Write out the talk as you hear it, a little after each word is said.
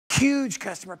Huge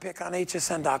customer pick on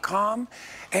hsn.com.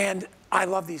 And I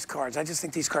love these cards. I just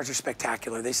think these cards are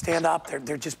spectacular. They stand up,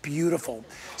 they're just beautiful.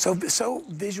 So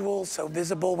visual, so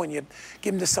visible. When you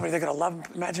give them to somebody, they're gonna love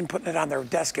them. Imagine putting it on their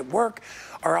desk at work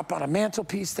or up on a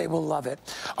mantelpiece, they will love it.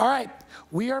 All right,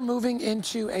 we are moving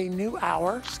into a new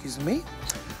hour, excuse me.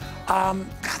 God,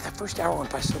 that first hour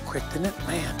went by so quick, didn't it?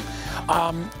 Man.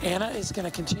 Anna is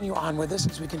gonna continue on with us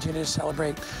as we continue to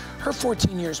celebrate her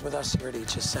 14 years with us here at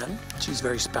HSN. She's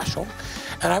very special.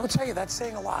 And I would tell you, that's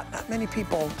saying a lot. Not many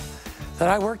people that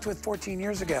I worked with 14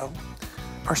 years ago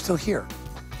are still here,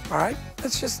 all right?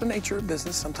 That's just the nature of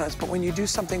business sometimes, but when you do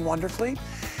something wonderfully,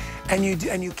 and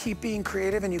you keep being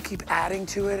creative and you keep adding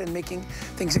to it and making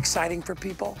things exciting for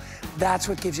people, that's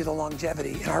what gives you the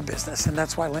longevity in our business, and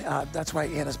that's why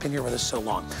Anna's been here with us so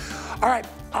long. All right,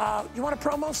 you want to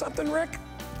promo something, Rick?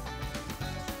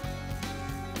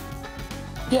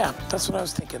 Yeah, that's what I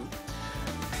was thinking.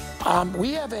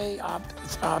 We have a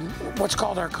what's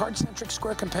called our card-centric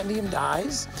square compendium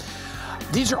dies.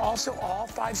 These are also all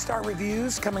 5-star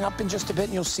reviews coming up in just a bit,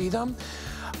 and you'll see them.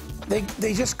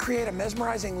 They just create a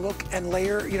mesmerizing look and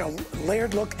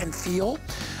layered look and feel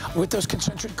with those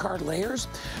concentric card layers.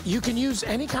 You can use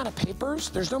any kind of papers.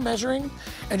 There's no measuring,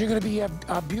 and you're going to be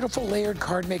a beautiful layered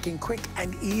card making, quick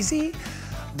and easy.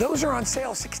 Those are on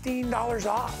sale, $16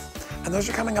 off, and those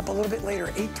are coming up a little bit later.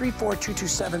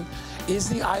 834-227 is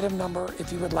the item number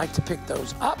if you would like to pick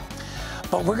those up.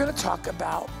 But we're going to talk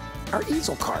about our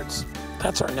easel cards.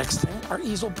 That's our next thing, our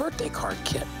easel birthday card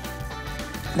kit.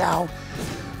 Now,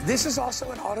 this is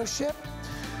also an auto ship,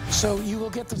 so you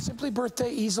will get the Simply Birthday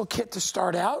Easel Kit to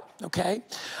start out, okay?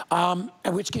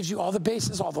 Which gives you all the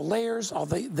bases, all the layers, all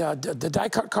the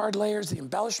die-cut card layers, the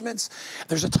embellishments.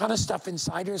 There's a ton of stuff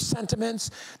inside here, sentiments,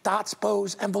 dots,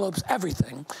 bows, envelopes,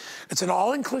 everything. It's an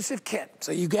all-inclusive kit,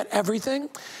 so you get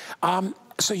everything.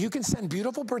 So you can send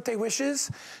beautiful birthday wishes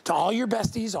to all your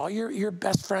besties, all your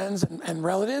best friends and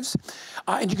relatives,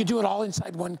 and you can do it all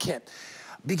inside one kit.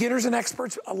 Beginners and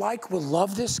experts alike will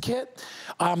love this kit.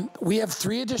 We have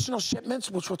 3 additional shipments,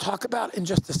 which we'll talk about in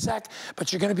just a sec,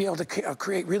 but you're gonna be able to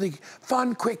create really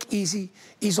fun, quick, easy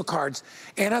easel cards.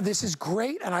 Anna, this is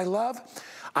great, and I love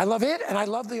it, and I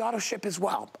love the auto ship as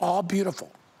well. All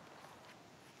beautiful.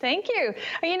 Thank you.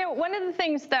 You know, one of the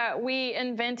things that we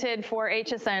invented for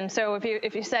HSN, so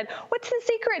if you said, what's the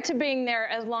secret to being there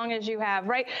as long as you have,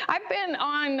 right? I've been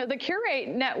on the Curate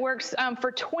networks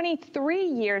for 23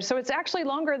 years, so it's actually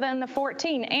longer than the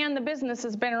 14, and the business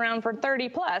has been around for 30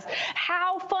 plus.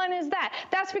 How fun is that?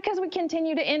 That's because we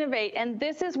continue to innovate, and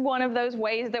this is one of those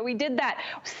ways that we did that.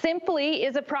 Simply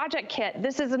is a project kit.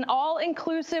 This is an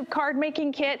all-inclusive card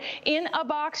making kit in a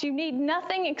box. You need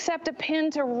nothing except a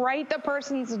pen to write the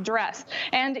person's address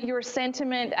and your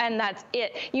sentiment, and that's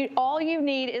it. All you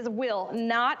need is will,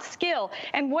 not skill.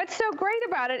 And what's so great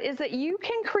about it is that you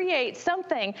can create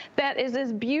something that is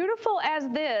as beautiful as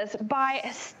this by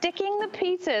sticking the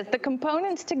pieces, the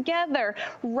components together,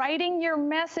 writing your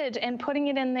message and putting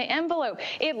it in the envelope.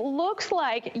 It looks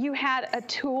like you had a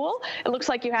tool. It looks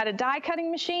like you had a die cutting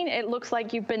machine. It looks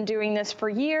like you've been doing this for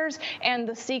years, and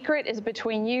the secret is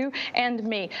between you and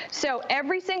me. So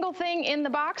every single thing in the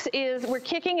box is, we're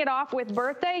kicking it off with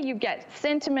birthday. You get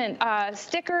sentiment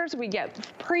stickers, we get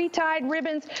pre-tied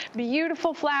ribbons,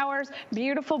 beautiful flowers,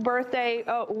 beautiful birthday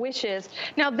wishes.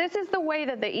 Now, this is the way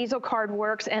that the easel card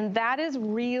works, and that is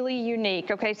really unique.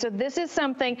 Okay, so this is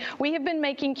something we have been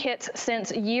making kits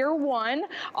since year 1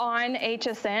 on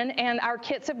HSN, and our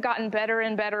kits have gotten better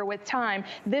and better with time.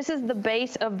 This is the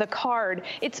base of the card.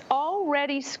 It's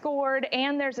already scored,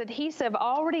 and there's adhesive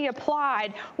already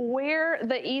applied where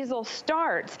the easel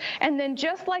starts. And then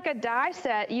just like a die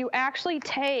set, you actually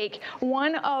take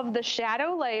one of the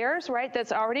shadow layers, right,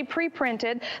 that's already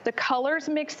pre-printed, the colors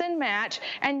mix and match,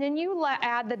 and then you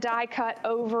add the die cut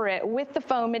over it with the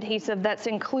foam adhesive that's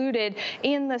included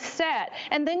in the set.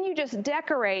 And then you just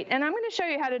decorate. And I'm going to show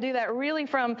you how to do that really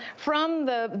from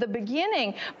the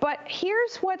beginning. But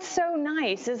here's what's so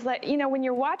nice is that, you know, when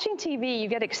you're watching TV, you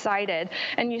get excited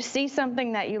and you see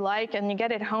something that you like and you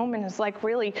get it home and it's like,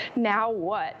 really, now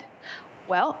what?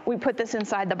 Well, we put this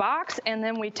inside the box, and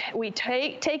then we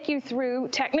take you through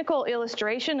technical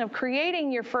illustration of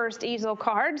creating your first easel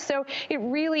card. So it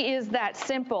really is that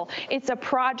simple. It's a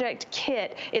project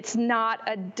kit. It's not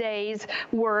a day's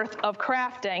worth of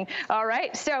crafting. All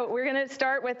right, so we're going to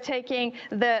start with taking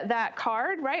that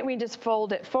card, right? We just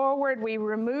fold it forward. We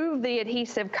remove the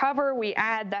adhesive cover. We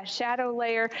add that shadow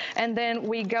layer, and then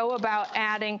we go about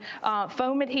adding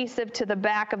foam adhesive to the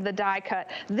back of the die cut.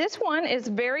 This one is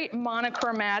very monochrome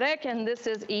chromatic, and this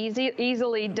is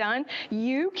easily done.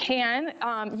 You can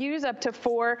use up to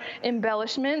 4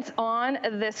 embellishments on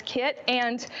this kit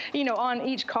and, you know, on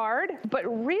each card. But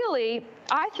really,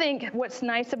 I think what's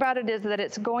nice about it is that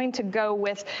it's going to go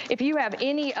with, if you have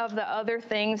any of the other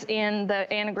things in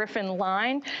the Anna Griffin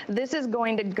line, this is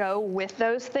going to go with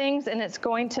those things, and it's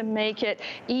going to make it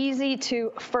easy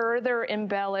to further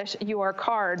embellish your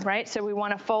card, right? So we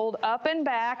want to fold up and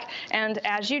back, and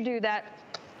as you do that,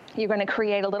 you're going to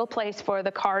create a little place for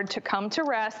the card to come to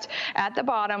rest at the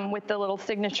bottom with the little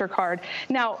signature card.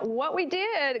 Now, what we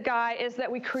did, Guy, is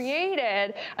that we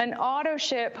created an auto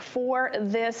ship for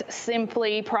this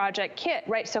Simply project kit,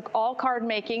 right? So all card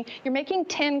making, you're making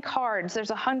 10 cards. There's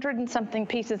 100 and something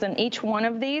pieces in each one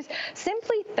of these.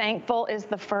 Simply Thankful is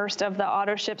the first of the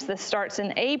auto ships. This starts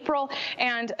in April.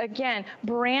 And again,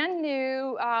 brand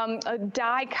new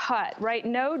die cut, right?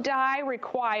 No die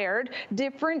required,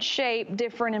 different shape,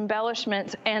 different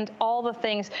embellishments, and all the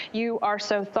things. You are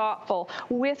so thoughtful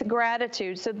with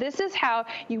gratitude. So this is how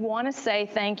you want to say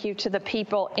thank you to the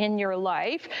people in your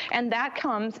life, and that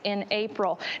comes in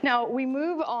April. Now we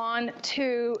move on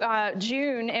to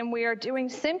June, and we are doing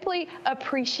Simply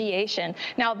Appreciation.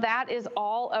 Now that is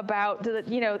all about,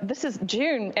 you know, this is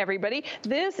June, everybody.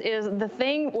 This is the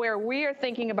thing where we are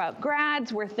thinking about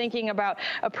grads. We're thinking about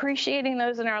appreciating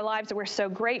those in our lives. We're so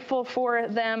grateful for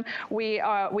them. We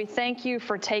thank you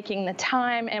for taking the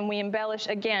time, and we embellish,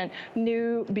 again,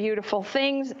 new beautiful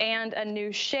things and a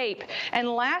new shape. And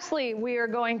lastly, we are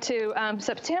going to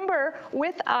September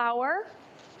with our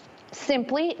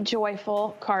Simply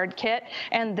Joyful card kit,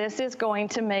 and this is going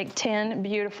to make 10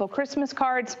 beautiful Christmas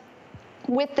cards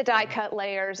with the die cut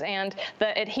layers and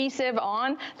the adhesive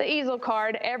on the easel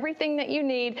card, everything that you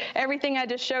need, everything I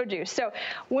just showed you. So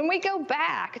when we go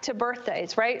back to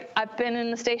birthdays, right? I've been in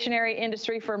the stationery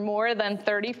industry for more than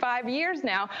 35 years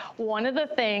now. One of the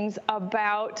things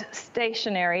about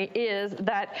stationery is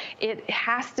that it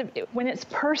has to, when it's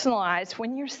personalized,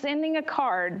 when you're sending a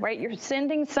card, right? You're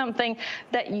sending something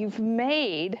that you've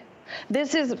made.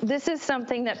 This is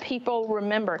something that people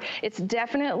remember. It's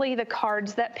definitely the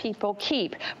cards that people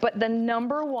keep. But the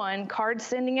 #1 card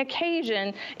sending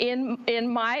occasion in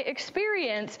my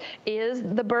experience is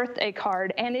the birthday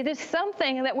card. And it is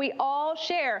something that we all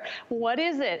share. What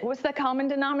is it? What's the common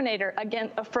denominator? Again,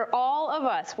 for all of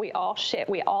us, we all share.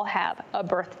 We all have a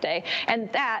birthday. And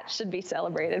that should be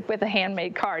celebrated with a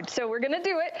handmade card. So we're going to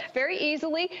do it very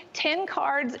easily. 10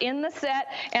 cards in the set.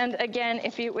 And again,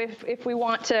 if we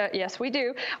want to, yes, we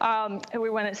do. We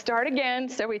want to start again.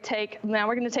 So now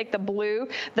we're going to take the blue.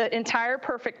 The entire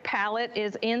perfect palette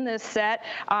is in this set.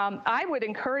 I would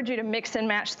encourage you to mix and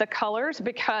match the colors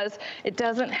because it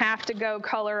doesn't have to go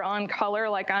color on color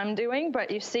like I'm doing, but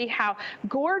you see how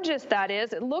gorgeous that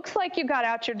is. It looks like you got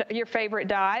out your favorite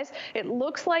dyes. It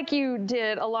looks like you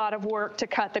did a lot of work to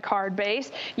cut the card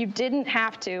base. You didn't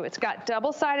have to. It's got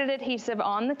double-sided adhesive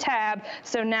on the tab,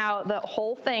 so now the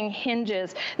whole thing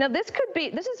hinges. Now this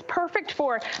is perfect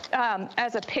for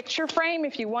as a picture frame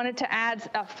if you wanted to add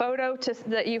a photo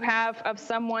that you have of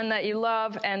someone that you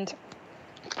love and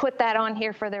put that on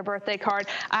here for their birthday card.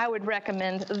 I would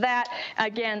recommend that.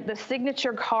 Again, the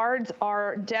signature cards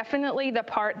are definitely the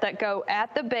part that go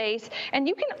at the base, and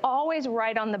you can always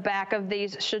write on the back of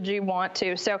these should you want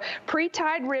to. So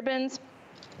pre-tied ribbons.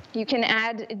 You can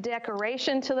add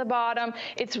decoration to the bottom.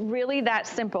 It's really that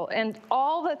simple. And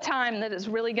all the time that it's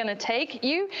really going to take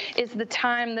you is the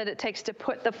time that it takes to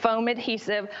put the foam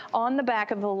adhesive on the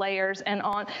back of the layers and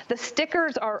on. The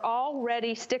stickers are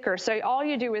already stickers. So all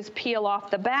you do is peel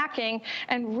off the backing,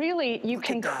 and really you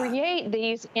can create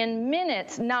these in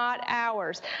minutes, not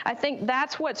hours. I think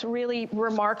that's what's really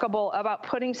remarkable about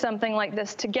putting something like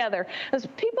this together. Because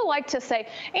people like to say,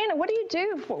 Anna, what do you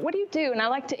do? What do you do? And I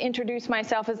like to introduce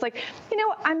myself as like, you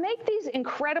know, I make these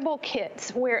incredible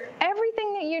kits where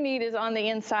everything that you need is on the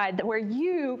inside, where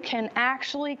you can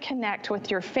actually connect with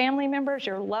your family members,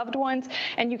 your loved ones,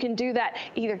 and you can do that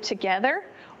either together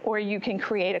or you can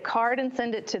create a card and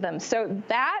send it to them. So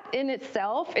that in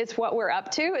itself is what we're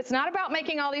up to. It's not about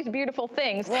making all these beautiful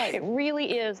things. Right. It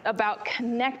really is about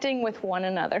connecting with one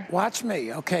another. Watch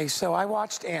me. Okay, so I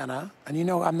watched Anna, and you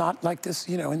know I'm not like this,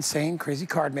 you know, insane, crazy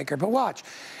card maker, but watch.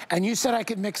 And you said I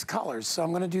could mix colors, so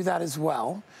I'm gonna do that as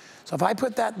well. So if I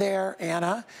put that there,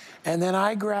 Anna, and then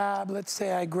I grab, let's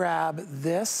say I grab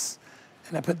this,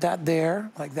 and I put that there,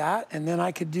 like that, and then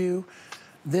I could do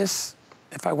this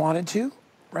if I wanted to,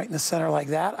 right in the center like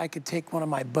that. I could take one of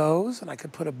my bows and I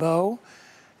could put a bow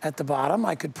at the bottom.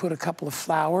 I could put a couple of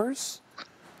flowers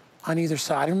on either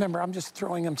side. Remember, I'm just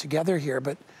throwing them together here,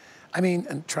 but I mean,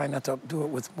 and trying not to do it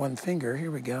with one finger.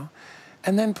 Here we go.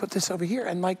 And then put this over here.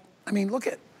 And like, I mean, look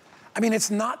at, I mean,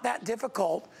 it's not that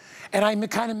difficult. And I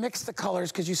kind of mixed the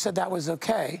colors because you said that was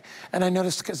okay. And I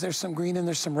noticed because there's some green and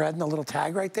there's some red and a little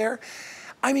tag right there.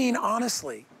 I mean,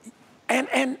 honestly, and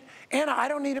Anna, I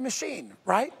don't need a machine,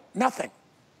 right? Nothing.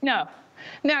 No.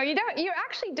 No, you don't. You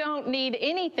actually don't need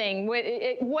anything.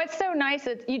 What's so nice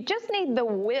is you just need the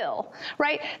will,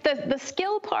 right? The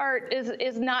skill part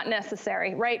is not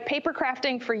necessary, right? Paper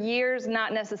crafting for years,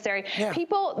 not necessary. Yeah.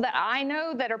 People that I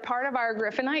know that are part of our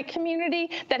Griffinite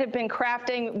community that have been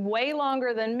crafting way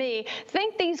longer than me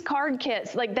think these card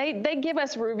kits, like they give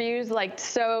us reviews like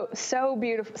so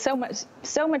beautiful,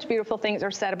 so much beautiful things are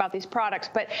said about these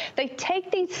products. But they take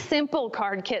these simple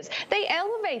card kits, they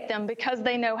elevate them because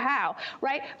they know how.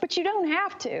 Right? But you don't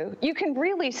have to. You can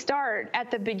really start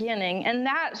at the beginning, and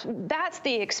that's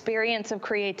the experience of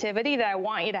creativity that I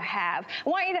want you to have. I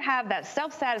want you to have that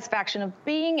self-satisfaction of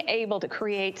being able to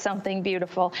create something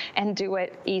beautiful and do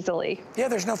it easily. Yeah,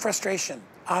 there's no frustration,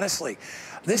 honestly.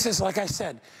 This is, like I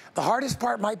said, the hardest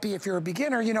part might be if you're a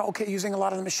beginner, you know, okay, using a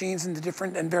lot of the machines and the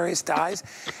different and various dyes.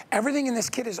 Everything in this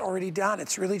kit is already done.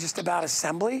 It's really just about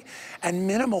assembly and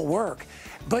minimal work.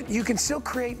 But you can still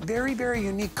create very, very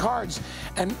unique cards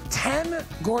and 10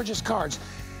 gorgeous cards.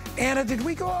 Anna, did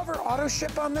we go over auto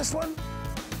ship on this one?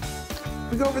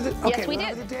 We go over the, okay, yes, we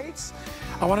did. Over the dates?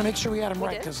 I want to make sure we had them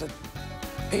right because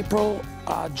April,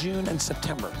 June, and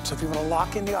September. So if you want to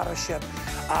lock in the auto ship,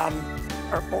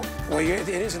 well, it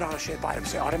is an auto ship item,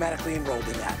 so you're automatically enrolled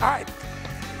in that. All right.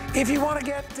 If you want to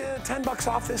get 10 bucks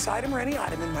off this item or any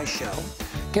item in my show,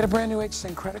 get a brand new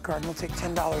HSN credit card and we'll take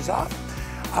 $10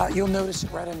 off. You'll notice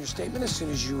it right on your statement as soon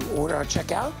as you order or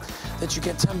check out that you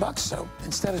get 10 bucks. So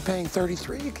instead of paying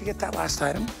 $33, you could get that last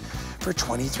item for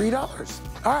 $23.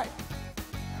 All right.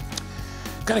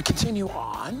 Going to continue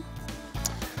on.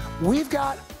 We've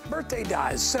got birthday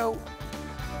dies. So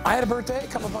I had a birthday a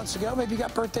couple of months ago. Maybe you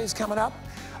got birthdays coming up.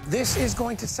 This is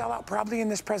going to sell out probably in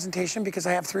this presentation because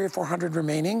I have 300 or 400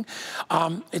 remaining.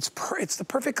 It's the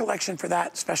perfect collection for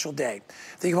that special day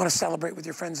that you want to celebrate with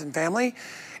your friends and family.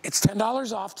 It's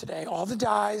 $10 off today. All the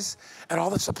dies and all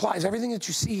the supplies, everything that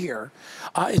you see here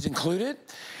is included.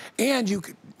 And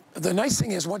the nice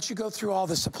thing is once you go through all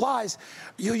the supplies,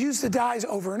 you'll use the dies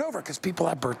over and over because people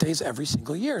have birthdays every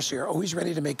single year. So you're always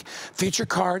ready to make feature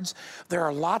cards. There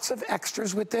are lots of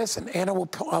extras with this, and Anna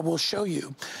will show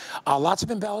you. Lots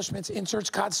of embellishments, inserts,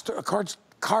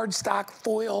 cardstock,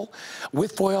 foil,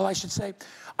 with foil, I should say,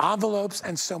 envelopes,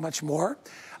 and so much more.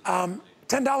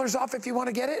 $10 off if you want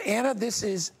to get it. Anna, this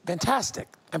is fantastic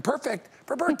and perfect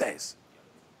for birthdays.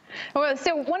 Well,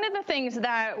 so one of the things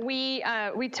that we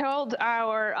told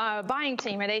our buying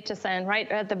team at HSN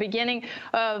right at the beginning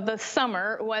of the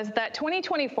summer was that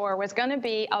 2024 was going to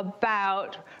be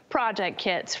about project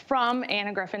kits from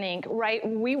Anna Griffin Inc., right?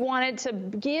 We wanted to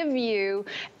give you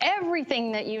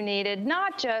everything that you needed,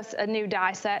 not just a new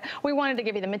die set. We wanted to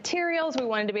give you the materials. We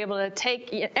wanted to be able to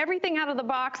take everything out of the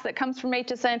box that comes from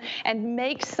HSN and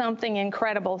make something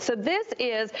incredible. So this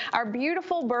is our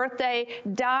beautiful birthday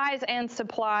dies and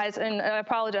supplies. And I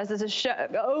apologize, this is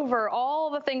over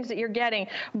all the things that you're getting,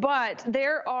 but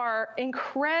there are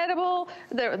incredible,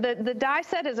 the die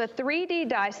set is a 3D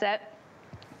die set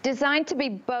designed to be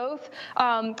both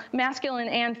masculine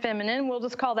and feminine. We'll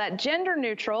just call that gender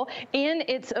neutral in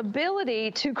its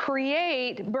ability to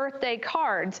create birthday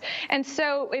cards. And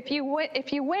so if you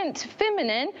went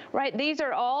feminine, right, these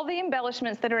are all the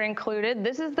embellishments that are included.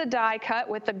 This is the die cut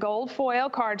with the gold foil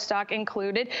cardstock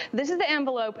included. This is the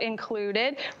envelope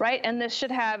included, right? And this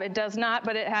should have, it does not,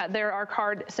 but there are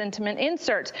card sentiment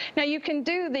inserts. Now you can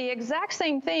do the exact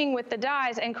same thing with the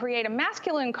dies and create a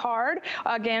masculine card,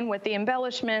 again, with the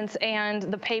embellishments and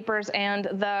the papers and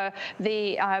the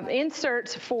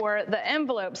inserts for the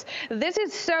envelopes. This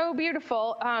is so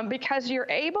beautiful because you're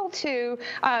able to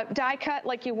die cut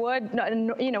like you would,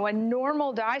 you know, a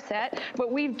normal die set,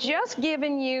 but we've just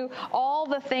given you all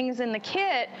the things in the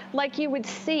kit like you would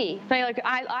see. Like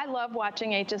I love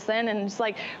watching HSN, and it's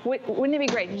like, wouldn't it be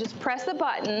great? You just press the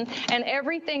button and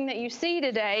everything that you see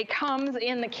today comes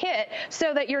in the kit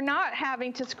so that you're not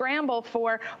having to scramble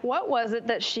for what was it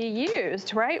that she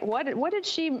used, right? What did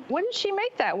she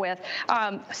make that with?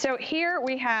 So here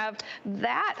we have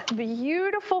that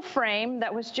beautiful frame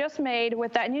that was just made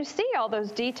with that, and you see all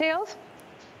those details.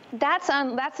 That's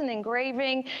an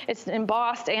engraving, it's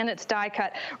embossed and it's die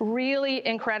cut. Really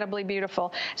incredibly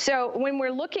beautiful. So when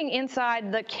we're looking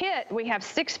inside the kit, we have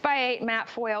 6x8 matte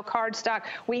foil cardstock.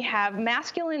 We have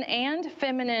masculine and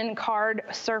feminine card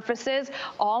surfaces,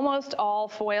 almost all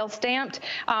foil stamped.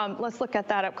 Let's look at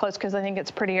that up close because I think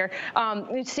it's prettier.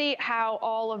 You see how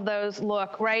all of those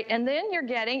look, right? And then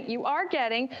you are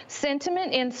getting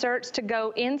sentiment inserts to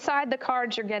go inside the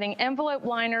cards. You're getting envelope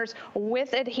liners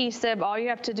with adhesive. All you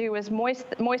have to do is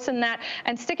moisten that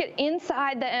and stick it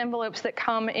inside the envelopes that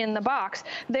come in the box.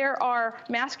 There are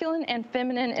masculine and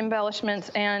feminine embellishments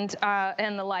and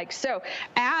the like. So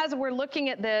as we're looking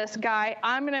at this, Guy,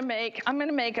 I'm gonna make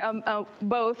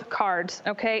both cards,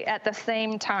 okay, at the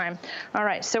same time. All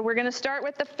right, so we're gonna start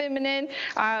with the feminine.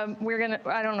 I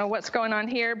don't know what's going on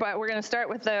here, but we're gonna start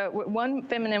with the one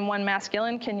feminine, one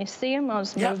masculine. Can you see them? I'll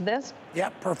just move this.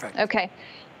 Yep, perfect. Okay.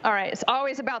 All right, it's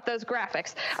always about those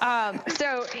graphics.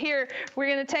 So here, we're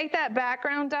gonna take that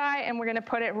background die and we're gonna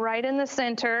put it right in the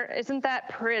center. Isn't that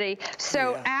pretty?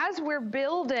 So as we're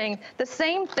building, the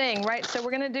same thing, right? So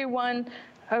we're gonna do one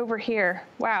over here.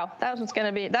 Wow, that's gonna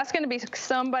be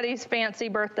somebody's fancy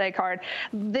birthday card.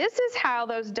 This is how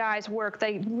those dies work.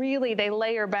 They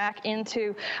layer back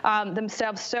into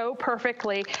themselves so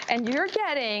perfectly, and you're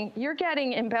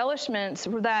getting embellishments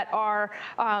that are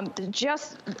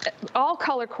just all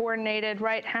color coordinated,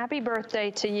 right? Happy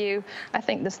birthday to you. I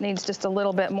think this needs just a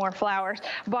little bit more flowers,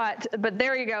 but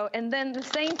there you go. And then the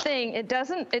same thing. It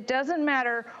doesn't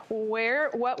matter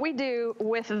what we do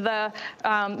with the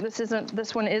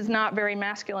this one is not very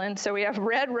masculine, so we have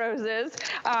red roses,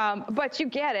 but you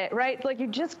get it, right? Like you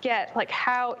just get like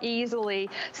how easily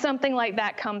something like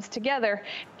that comes together,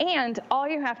 and all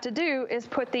you have to do is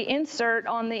put the insert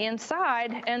on the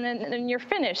inside, and then you're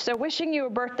finished. So wishing you a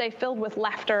birthday filled with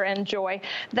laughter and joy.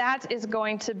 That is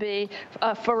going to be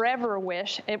a forever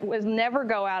wish. It will never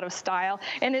go out of style,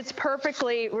 and it's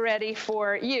perfectly ready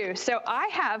for you. So I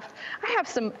have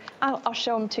some. I'll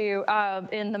show them to you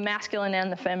in the masculine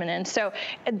and the feminine. So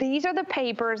these are the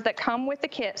papers that come with the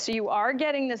kit. So you are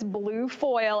getting this blue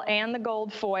foil and the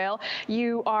gold foil.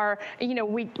 You are,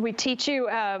 we teach you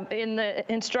in the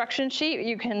instruction sheet,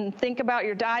 you can think about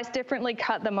your dies differently,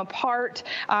 cut them apart.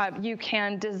 You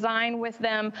can design with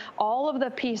them. All of the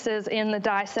pieces in the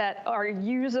die set are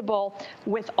usable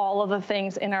with all of the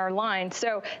things in our line.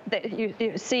 So that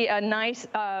you see a nice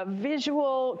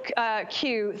visual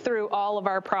cue through all of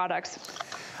our products.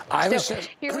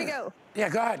 Here we go. Yeah,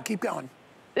 go ahead, keep going.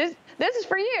 This is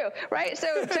for you, right?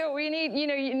 So we need,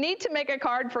 you need to make a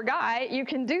card for Guy. You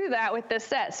can do that with this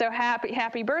set. So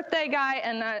happy birthday, Guy,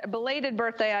 and a belated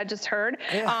birthday I just heard.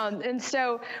 Yeah. And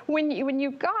so when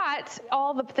you got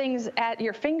all the things at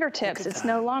your fingertips, it's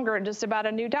no longer just about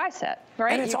a new die set,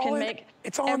 right? And it's all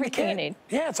in the kit. You need.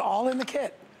 Yeah, it's all in the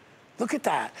kit. Look at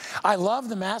that. I love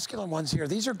the masculine ones here.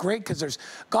 These are great because there's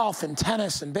golf and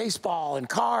tennis and baseball and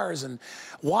cars and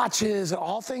watches,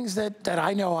 all things that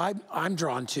I know I'm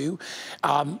drawn to.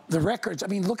 The records, I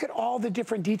mean, look at all the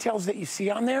different details that you see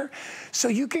on there. So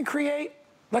you can create,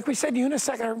 like we said,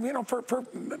 unisex, or, for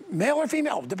male or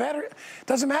female,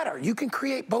 doesn't matter. You can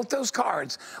create both those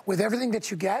cards with everything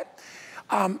that you get.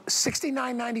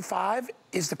 $69.95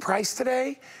 is the price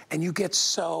today, and you get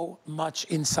so much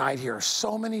inside here.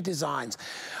 So many designs.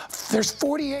 There's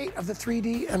 48 of the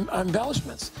 3D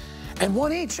embellishments, and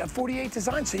one each of 48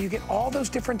 designs, so you get all those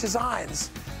different designs.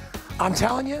 I'm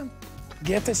telling you,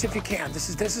 get this if you can. This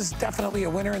is definitely a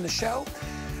winner in the show.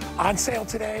 On sale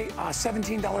today,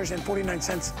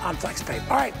 $17.49 on FlexPay.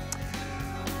 All right.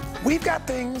 We've got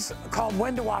things called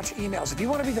when to watch emails. If you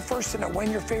want to be the first to know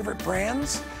when your favorite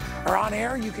brands are on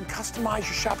air, you can customize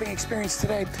your shopping experience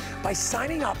today by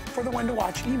signing up for the when to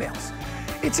watch emails.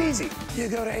 It's easy. You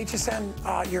go to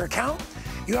HSN, your account,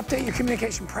 you update your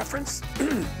communication preference,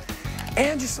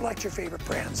 and you select your favorite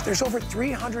brands. There's over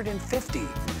 350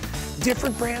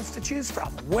 different brands to choose from.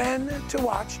 When to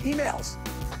watch emails.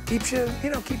 Keeps you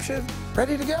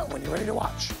ready to go when you're ready to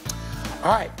watch.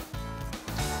 All right.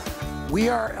 We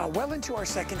are well into our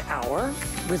second hour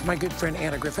with my good friend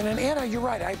Anna Griffin. And Anna, you're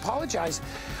right. I apologize.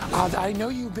 I know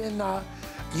you've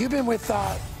been with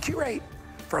Curate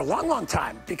for a long, long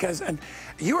time and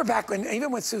you were back even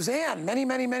with Suzanne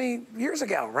many years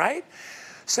ago, right?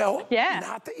 So yeah,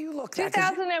 not that you look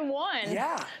 2001.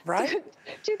 Yeah, right.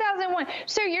 2001.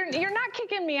 So you're not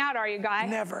kicking me out, are you, Guy?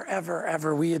 Never, ever,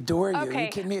 ever. We adore you. Okay. Are you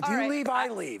kidding me? If you leave, I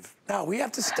leave. No, we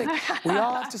have to stick. We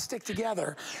all have to stick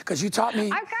together because you taught me.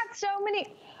 I've got so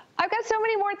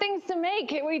many more things to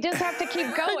make. We just have to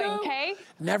keep going, okay?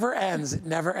 Never ends. It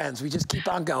never ends. We just keep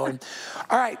on going.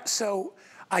 All right. So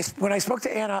when I spoke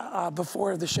to Anna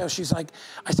before the show, she's like,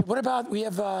 I said, what about, we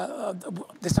have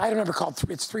this item number called,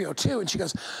 it's 302, and she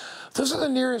goes, those are the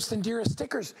nearest and dearest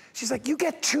stickers. She's like, you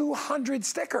get 200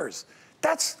 stickers.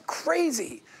 That's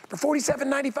crazy for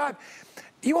 $47.95.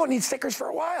 You won't need stickers for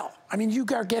a while. I mean, you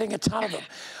are getting a ton of them.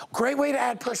 Great way to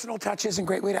add personal touches and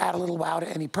great way to add a little wow to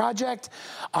any project.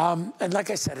 And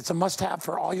like I said, it's a must-have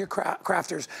for all your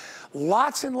crafters.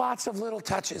 Lots and lots of little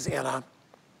touches, Anna.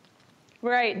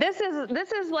 Right. This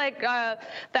is like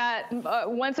that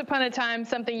once upon a time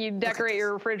something you decorate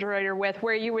your refrigerator with,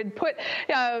 where you would put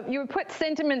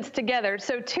sentiments together.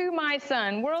 So to my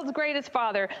son, world's greatest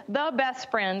father, the best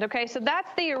friend. Okay, so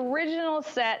that's the original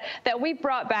set that we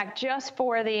brought back just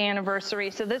for the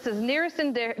anniversary. So this is nearest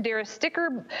and dearest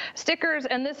stickers,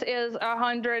 and this is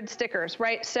 100 stickers,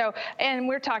 right? So, and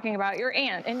we're talking about your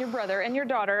aunt and your brother and your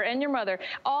daughter and your mother.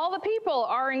 All the people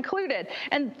are included,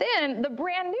 and then the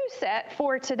brand new set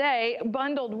for today,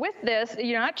 bundled with this,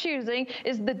 you're not choosing,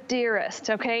 is the dearest,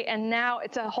 okay? And now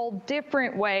it's a whole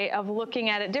different way of looking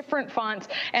at it, different fonts.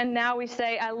 And now we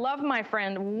say, I love my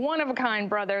friend, one of a kind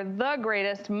brother, the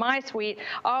greatest, my sweet,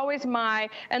 always my.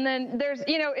 And then there's,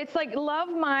 you know, it's like love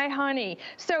my honey.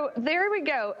 So there we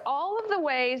go. All of the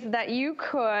ways that you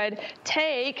could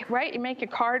take, right? You make a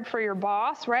card for your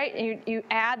boss, right? You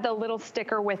add the little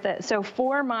sticker with it. So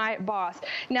for my boss.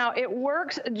 Now it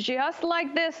works just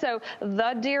like this. So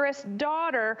the dearest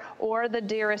daughter or the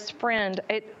dearest friend.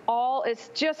 It's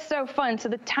just so fun. So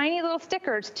the tiny little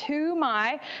stickers, to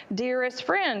my dearest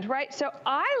friend, right? So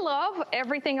I love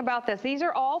everything about this. These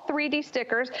are all 3D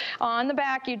stickers. On the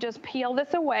back, you just peel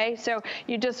this away. So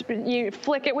you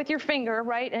flick it with your finger,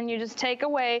 right? And you just take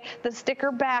away the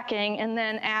sticker backing and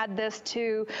then add this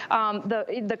to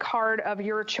the card of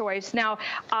your choice. Now,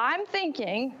 I'm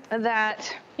thinking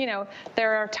that, you know,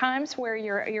 there are times where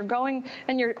you're going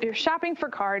and you're shopping for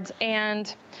cards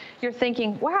and you're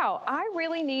thinking, wow, I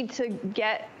really need to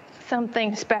get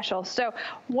something special. So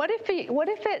what if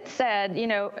it said, you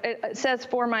know, it says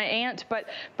for my aunt, but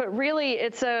really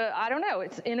it's I don't know,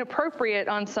 it's inappropriate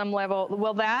on some level.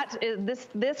 Well,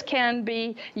 this can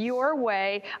be your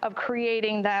way of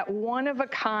creating that one of a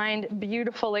kind,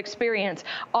 beautiful experience.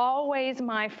 Always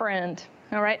my friend.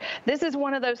 All right, this is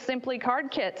one of those Simply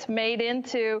card kits made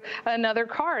into another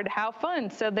card. How fun.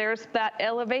 So there's that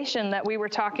elevation that we were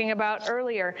talking about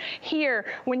earlier. Here,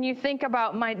 when you think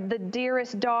about the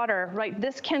dearest daughter, right,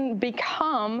 this can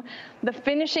become the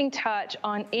finishing touch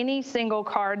on any single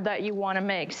card that you want to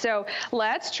make. So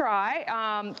let's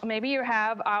try. Maybe you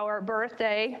have our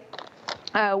birthday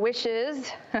wishes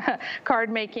card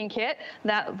making kit.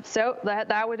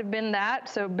 That would have been that.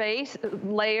 So base,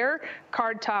 layer,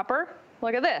 card topper.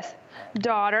 Look at this,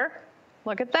 daughter.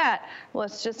 Look at that.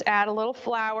 Let's just add a little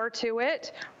flower to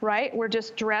it, right? We're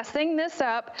just dressing this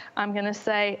up. I'm going to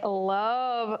say,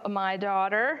 love my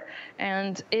daughter.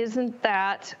 And isn't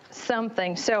that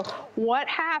something? So what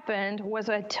happened was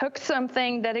I took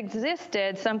something that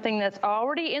existed, something that's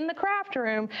already in the craft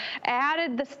room,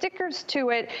 added the stickers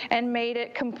to it, and made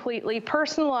it completely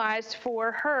personalized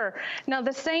for her. Now,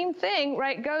 the same thing,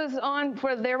 right, goes on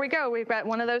for, there we go. We've got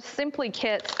one of those Simply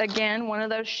kits, again, one of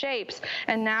those shapes.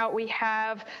 And now we have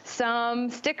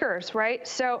some stickers, right?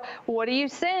 So what do you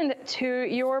send to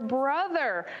your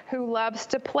brother who loves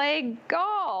to play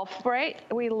golf, right?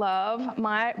 We love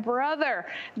my brother.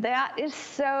 That is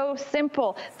so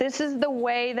simple. This is the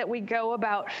way that we go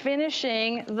about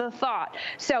finishing the thought.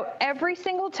 So every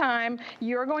single time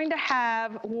you're going to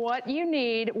have what you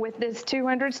need with this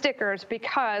 200 stickers,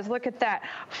 because look at that,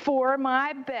 for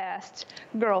my best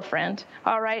girlfriend.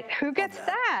 All right, who gets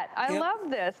that? I love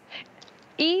this.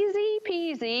 Easy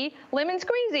peasy, lemon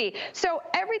squeezy. So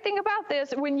everything about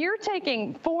this, when you're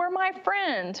taking for my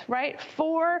friend, right,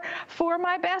 for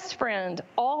my best friend,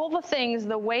 all the things,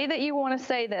 the way that you want to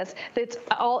say this, that's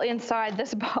all inside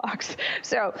this box.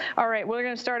 So, all right, we're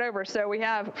going to start over. So we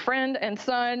have friend and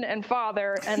son and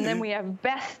father, and then we have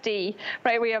bestie,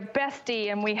 right? We have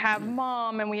bestie, and we have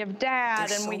mom, and we have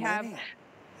dad, and we have...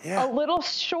 Yeah. A little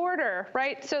shorter,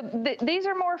 right? So these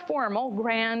are more formal.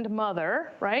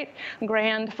 Grandmother, right?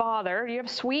 Grandfather. You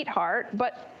have sweetheart,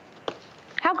 but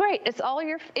how great!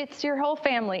 It's your whole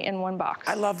family in one box.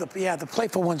 I love the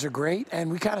playful ones are great,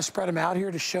 and we kind of spread them out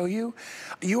here to show you.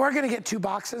 You are going to get 2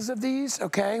 boxes of these,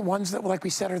 okay? Ones that, like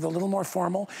we said, are the little more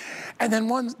formal, and then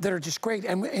ones that are just great.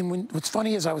 And what's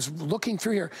funny is I was looking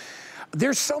through here.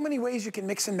 There's so many ways you can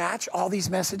mix and match all these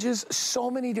messages,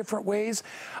 so many different ways,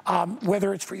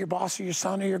 whether it's for your boss or your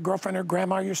son or your girlfriend or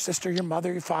grandma, or your sister, your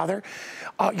mother, your father,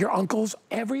 your uncles.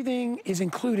 Everything is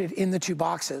included in the 2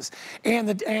 boxes. And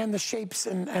the shapes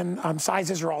and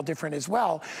sizes are all different as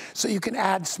well. So you can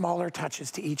add smaller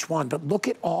touches to each one. But look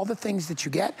at all the things that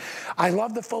you get. I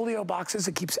love the folio boxes.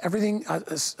 It keeps everything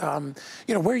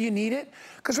you know, where you need it.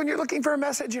 Because when you're looking for a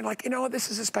message, you're like, you know what,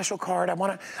 this is a special card. I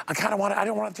don't want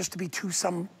it just to be to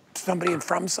somebody and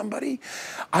from somebody.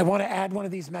 I want to add one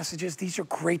of these messages. These are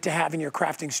great to have in your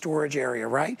crafting storage area,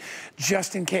 right?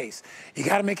 Just in case. You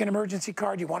got to make an emergency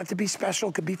card. You want it to be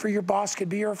special. Could be for your boss, could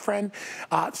be your friend,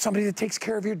 somebody that takes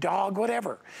care of your dog,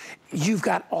 whatever. You've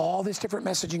got all this different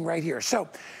messaging right here. So,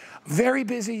 very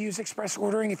busy. Use express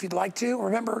ordering if you'd like to.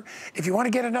 Remember, if you want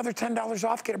to get another $10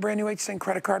 off, get a brand new HSN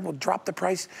credit card. We'll drop the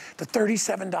price to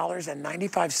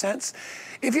 $37.95.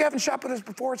 If you haven't shopped with us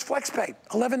before, it's FlexPay,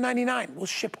 $11.99. We'll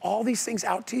ship all these things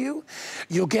out to you.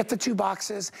 You'll get the 2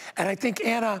 boxes. And I think,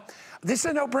 Anna, this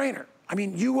is a no-brainer. I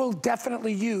mean, you will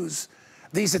definitely use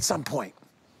these at some point.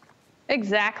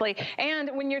 Exactly.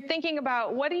 And when you're thinking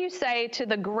about what do you say to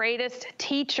the greatest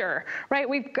teacher, right?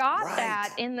 We've got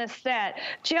that in the set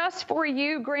just for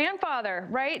you, grandfather,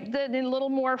 right? The little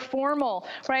more formal,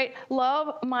 right?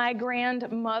 Love my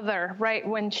grandmother, right?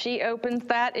 When she opens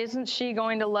that, isn't she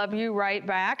going to love you right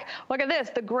back? Look at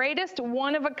this, the greatest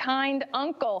one-of-a-kind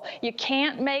uncle. You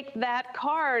can't make that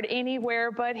card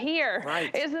anywhere but here.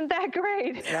 Right. Isn't that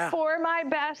great? Yeah. For my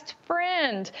best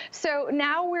friend. So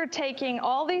now we're taking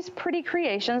all these pretty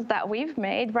creations that we've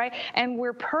made, right? And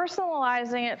we're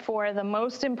personalizing it for the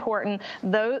most important,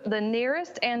 the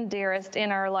nearest and dearest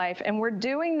in our life. And we're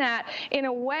doing that in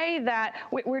a way that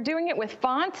we're doing it with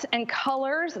fonts and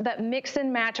colors that mix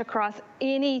and match across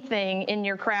anything in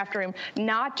your craft room,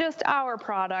 not just our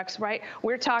products, right?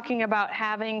 We're talking about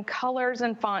having colors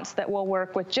and fonts that will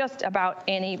work with just about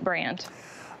any brand.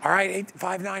 All right,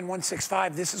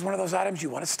 859165. This is one of those items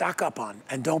you want to stock up on,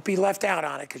 and don't be left out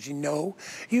on it because you know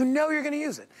you're going to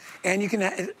use it, and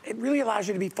it really allows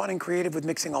you to be fun and creative with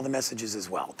mixing all the messages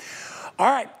as well. All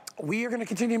right. We are going to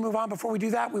continue to move on. Before we do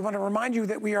that, we want to remind you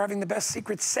that we are having the best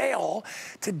secret sale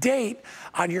to date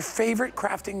on your favorite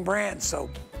crafting brand. So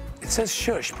it says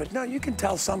shush, but no, you can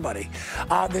tell somebody.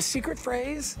 The secret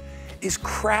phrase is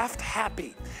craft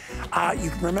happy. You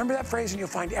can remember that phrase and you'll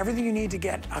find everything you need to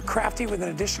get crafty with an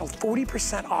additional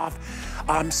 40% off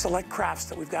select crafts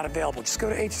that we've got available. Just go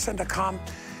to hsn.com,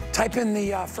 type in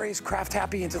the phrase craft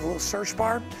happy into the little search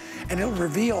bar, and it'll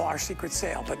reveal our secret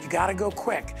sale. But you gotta go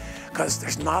quick because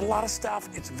there's not a lot of stuff.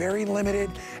 It's very limited,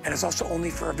 and it's also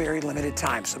only for a very limited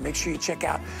time. So make sure you check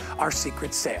out our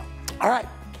secret sale. All right,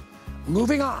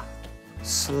 moving on,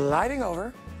 sliding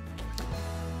over.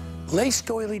 Lace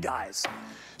doily dies.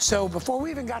 So before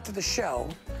we even got to the show,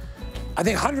 I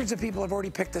think hundreds of people have already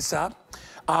picked this up.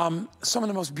 Some of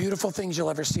the most beautiful things you'll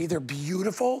ever see. They're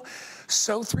beautiful,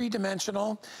 so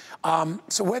three-dimensional.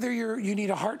 So whether you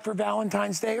need a heart for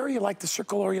Valentine's Day, or you like the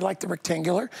circle, or you like the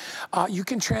rectangular, you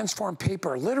can transform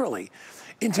paper literally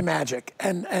into magic.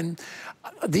 And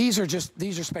these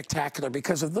are spectacular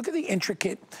because look at the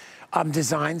intricate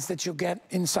designs that you'll get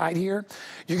inside here.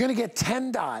 You're gonna get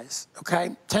 10 dies,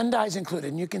 okay? 10 dies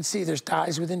included, and you can see there's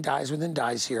dies within dies within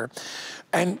dies here.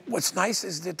 And what's nice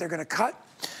is that they're gonna cut,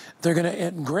 they're gonna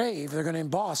engrave, they're gonna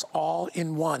emboss all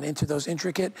in one into those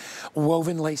intricate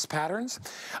woven lace patterns.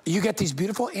 You get these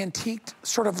beautiful antique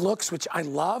sort of looks, which I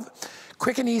love.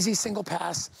 Quick and easy, single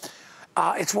pass.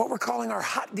 It's what we're calling our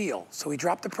hot deal. So we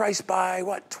dropped the price by,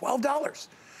 what, $12?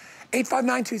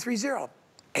 859230.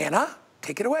 Anna,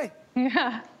 take it away.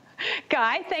 Yeah.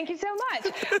 Guy, thank you so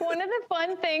much. One of the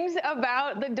fun things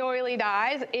about the doily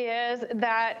dies is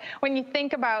that when you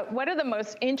think about what are the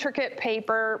most intricate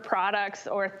paper products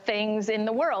or things in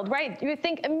the world, right? You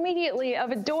think immediately of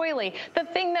a doily, the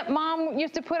thing that mom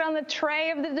used to put on the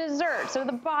tray of the desserts or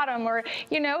the bottom, or,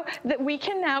 you know, that we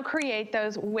can now create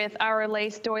those with our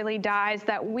lace doily dies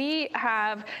that we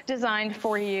have designed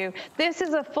for you. This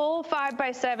is a full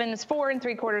 5x7, it's 4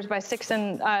 3/4 by 6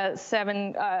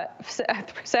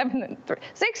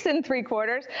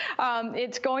 3/4.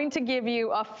 It's going to give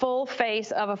you a full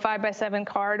face of a 5x7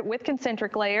 card with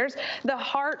concentric layers. The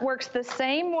heart works the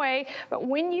same way, but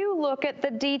when you look at the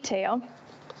detail,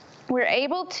 we're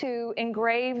able to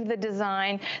engrave the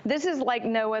design. This is like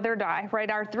no other die, right?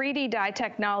 Our 3D die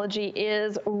technology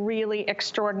is really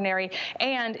extraordinary,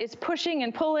 and it's pushing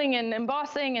and pulling and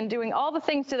embossing and doing all the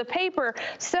things to the paper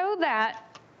so that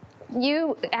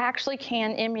you actually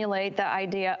can emulate the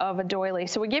idea of a doily.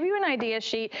 So we give you an idea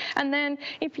sheet, and then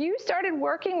if you started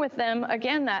working with them,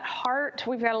 again, that heart,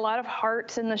 we've got a lot of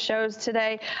hearts in the shows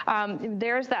today.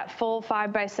 There's that full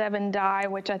 5x7 die,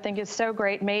 which I think is so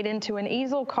great, made into an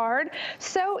easel card.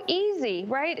 So easy,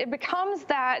 right? It becomes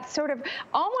that sort of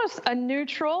almost a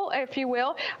neutral, if you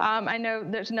will. I know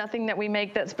there's nothing that we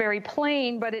make that's very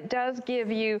plain, but it does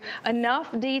give you enough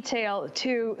detail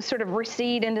to sort of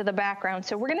recede into the background.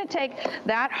 So we're going to take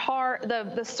that heart,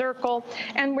 the circle,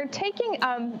 and we're taking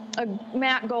a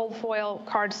matte gold foil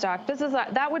cardstock.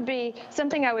 That would be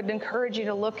something I would encourage you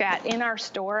to look at in our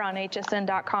store on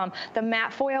hsn.com. The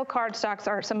matte foil cardstocks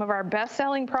are some of our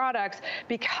best-selling products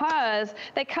because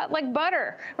they cut like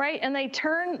butter, right? And they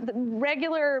turn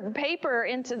regular paper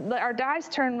into, our dies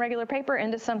turn regular paper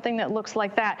into something that looks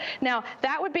like that. Now,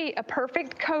 that would be a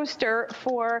perfect coaster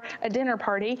for a dinner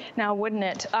party, now wouldn't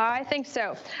it? I think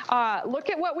so. Look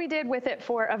at what we did with it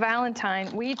for a Valentine.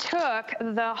 We took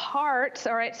the hearts,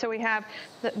 all right, so we have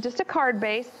just a card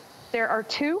base. There are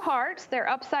 2 hearts. They're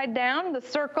upside down. The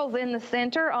circle's in the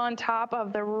center on top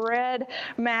of the red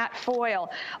matte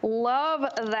foil. Love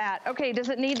that. Okay, does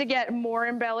it need to get more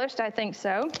embellished? I think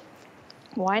so.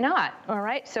 Why not? All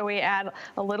right, so we add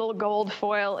a little gold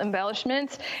foil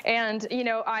embellishments, and you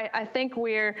know, I think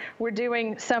we're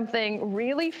doing something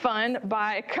really fun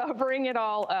by covering it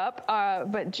all up,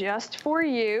 but just for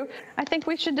you. I think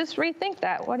we should just rethink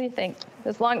that. What do you think?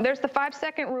 There's the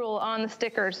 5-second rule on the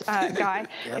stickers, Guy.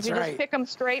 If you just pick them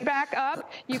straight back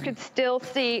up, you could still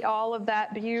see all of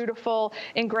that beautiful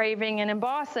engraving and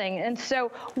embossing. And so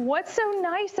what's so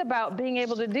nice about being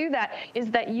able to do that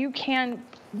is that you can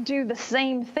do the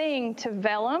same thing to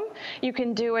vellum. You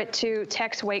can do it to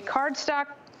text weight cardstock.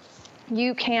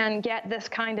 You can get this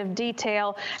kind of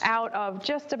detail out of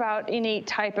just about any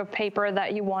type of paper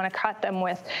that you want to cut them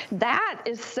with. That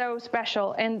is so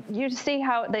special. And you see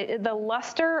how the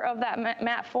luster of that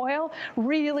matte foil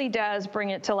really does bring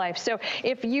it to life. So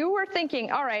if you were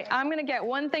thinking, all right, I'm going to get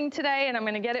one thing today and I'm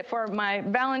going to get it for my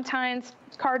Valentine's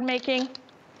card making,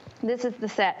 this is the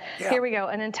set. Yeah. Here we go,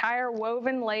 an entire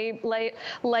woven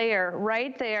layer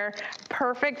right there.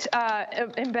 Perfect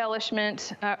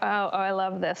embellishment. Oh, I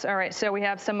love this. All right, so we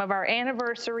have some of our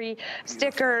anniversary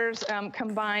stickers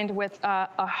combined with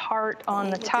a heart on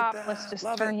the top. Let's just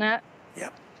turn that.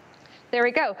 Yep. There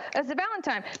we go. It's a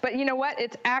Valentine. But you know what?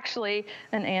 It's actually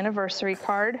an anniversary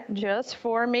card just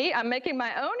for me. I'm making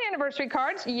my own anniversary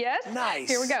cards. Yes. Nice.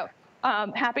 Here we go.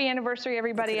 Happy anniversary,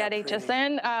 everybody at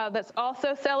HSN that's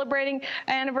also celebrating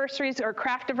anniversaries or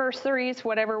craftiversaries,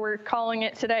 whatever we're calling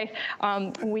it today.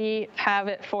 We have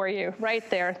it for you right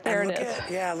there. There it is.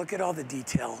 Yeah, look at all the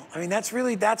detail. I mean, that's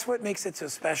what makes it so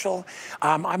special.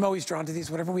 I'm always drawn to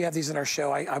these. Whenever we have these in our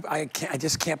show, I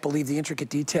just can't believe the intricate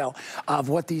detail of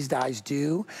what these dies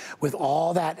do with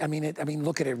all that. I mean,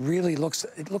 look at it. Really looks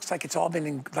like it's all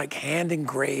been like hand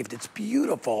engraved. It's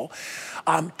beautiful.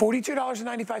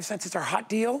 $42.95. It's our hot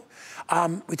deal.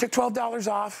 We took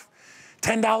 $12 off,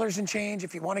 $10 and change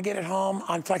if you want to get it home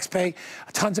on FlexPay.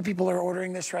 Tons of people are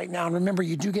ordering this right now. And remember,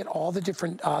 you do get all the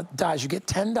different dies. You get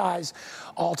 10 dies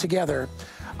all together,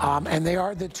 and they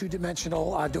are the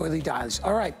 2-dimensional doily dies.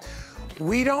 All right,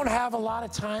 we don't have a lot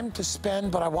of time to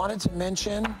spend, but I wanted to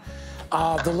mention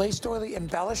the lace doily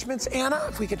embellishments. Anna,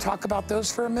 if we could talk about those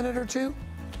for a minute or two.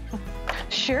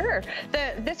 Sure.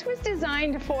 This was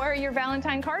designed for your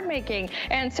Valentine card making.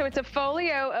 And so it's a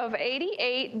folio of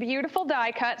 88 beautiful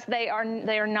die cuts. They are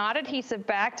not adhesive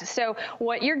backed. So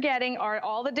what you're getting are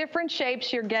all the different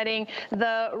shapes. You're getting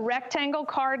the rectangle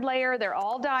card layer. They're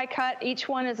all die cut. Each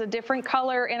one is a different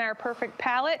color in our perfect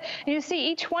palette. And you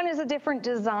see each one is a different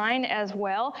design as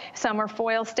well. Some are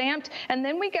foil stamped. And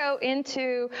then we go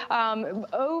into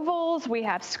ovals. We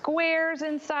have squares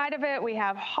inside of it. We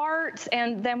have hearts.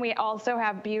 And then we also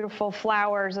have beautiful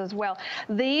flowers as well.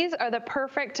 These are the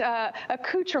perfect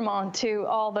accoutrement to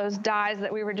all those dies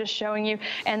that we were just showing you,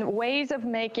 and ways of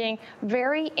making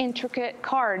very intricate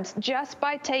cards just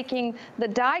by taking the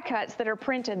die cuts that are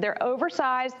printed. They're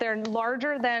oversized, they're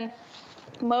larger than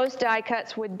most die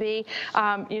cuts would be.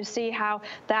 You see how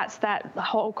that's that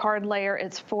whole card layer.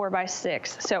 It's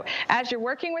 4x6. So as you're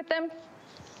working with them,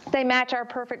 they match our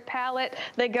perfect palette.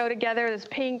 They go together. It's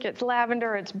pink, it's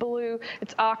lavender, it's blue,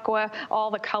 it's aqua. All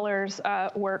the colors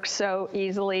work so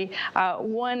easily,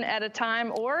 one at a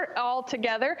time or all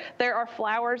together. There are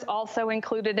flowers also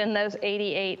included in those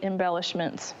 88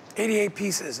 embellishments. 88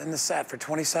 pieces in the set for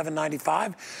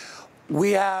 $27.95.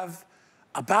 We have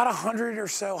about 100 or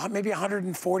so, maybe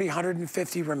 140,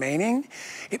 150 remaining.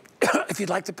 If you'd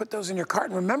like to put those in your cart.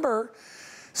 And remember,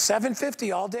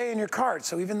 $750 all day in your cart.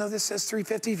 So even though this says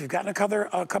 $350, if you've gotten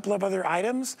a couple of other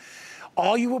items,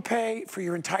 all you will pay for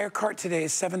your entire cart today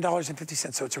is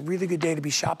 $7.50. So it's a really good day to be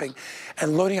shopping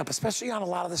and loading up, especially on a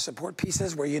lot of the support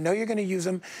pieces where you know you're going to use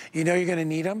them, you know you're going to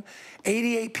need them.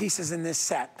 88 pieces in this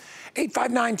set.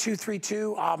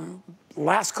 859-232.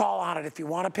 Last call on it. If you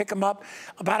want to pick them up,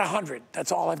 about 100.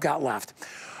 That's all I've got left.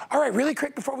 All right, really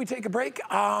quick before we take a break,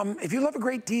 if you love a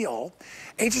great deal,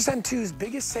 HSN2's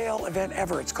biggest sale event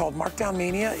ever, it's called Markdown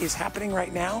Mania, is happening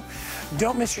right now.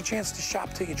 Don't miss your chance to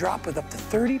shop till you drop with up to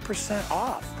 30%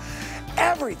 off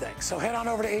everything. So head on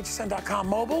over to hsn.com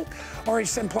mobile or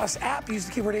HSN Plus app, use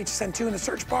the keyword HSN2 in the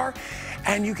search bar,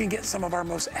 and you can get some of our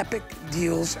most epic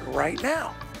deals right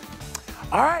now.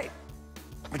 All right,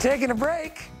 we're taking a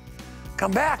break.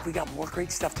 Come back, we got more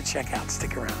great stuff to check out.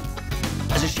 Stick around.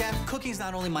 As a chef, cooking's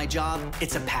not only my job,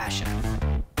 it's a passion.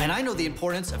 And I know the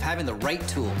importance of having the right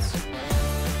tools.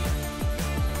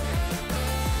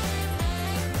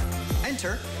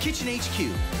 Enter Kitchen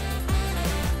HQ.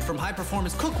 From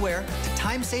high-performance cookware to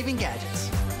time-saving gadgets.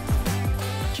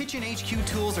 Kitchen HQ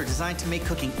tools are designed to make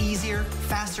cooking easier,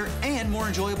 faster, and more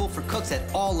enjoyable for cooks at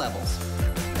all levels.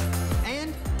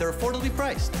 And they're affordably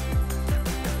priced.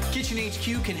 Kitchen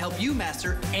HQ can help you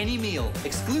master any meal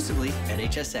exclusively at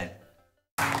HSN.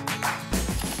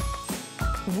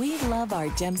 We love our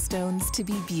gemstones to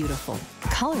be beautiful,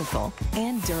 colorful,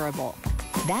 and durable.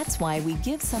 That's why we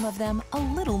give some of them a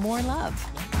little more love.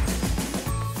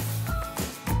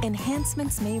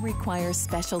 Enhancements may require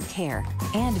special care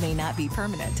and may not be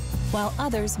permanent, while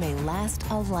others may last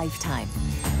a lifetime.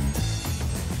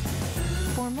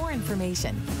 For more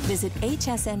information, visit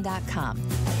hsn.com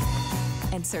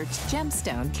and search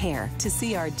Gemstone Care to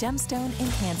see our gemstone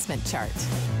enhancement chart.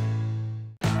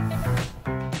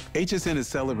 HSN is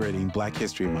celebrating Black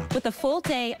History Month with a full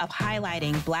day of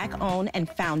highlighting Black-owned and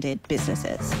founded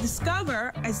businesses.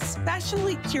 Discover a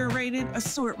specially curated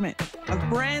assortment of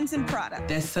brands and products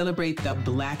that celebrate the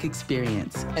Black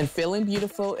experience and feeling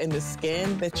beautiful in the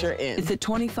skin that you're in. It's a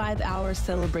 25-hour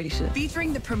celebration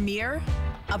featuring the premiere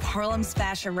of Harlem's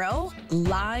Fashion Row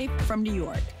live from New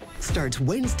York. Starts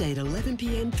Wednesday at 11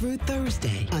 p.m. through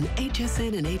Thursday on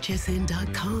HSN and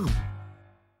hsn.com.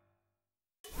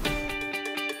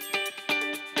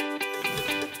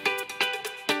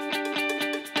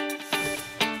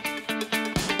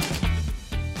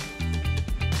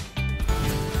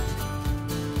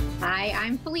 Hi,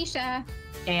 I'm Felicia.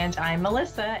 And I'm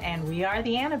Melissa, and we are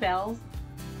the Annabelles.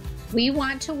 We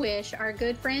want to wish our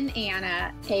good friend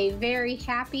Anna a very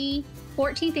happy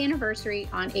 14th anniversary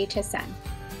on HSN.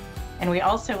 And we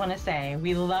also want to say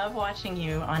we love watching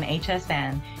you on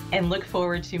HSN and look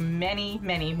forward to many,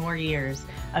 many more years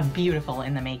of beautiful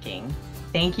in the making.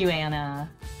 Thank you, Anna.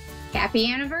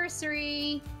 Happy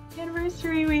anniversary.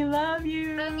 Anniversary, we love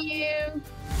you. Love you.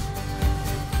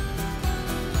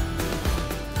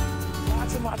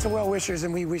 Lots and lots of well-wishers,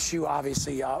 and we wish you,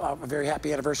 obviously, a very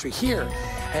happy anniversary here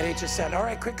at HSN. All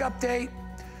right, quick update.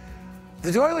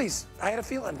 The doilies, I had a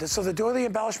feeling. So the doily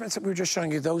embellishments that we were just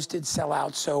showing you, those did sell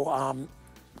out. So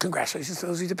congratulations to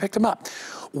those of you that picked them up.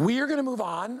 We're going to move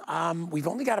on. We've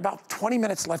only got about 20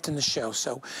 minutes left in the show.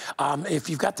 So if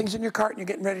you've got things in your cart and you're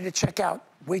getting ready to check out,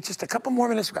 wait just a couple more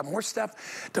minutes. We've got more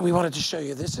stuff that we wanted to show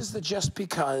you. This is the Just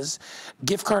Because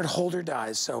gift card holder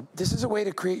dies. So this is a way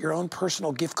to create your own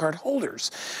personal gift card holders.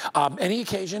 Any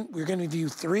occasion, we're going to view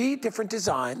 3 different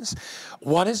designs.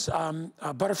 One is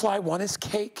a butterfly, one is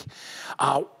cake,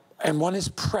 and one is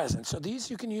present. So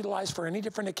these you can utilize for any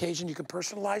different occasion. You can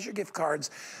personalize your gift cards,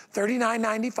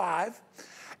 $39.95,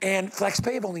 and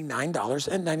FlexPay of only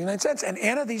 $9.99. And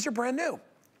Anna, these are brand new.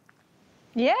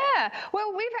 Yeah,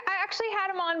 well, I actually had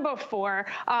them on before,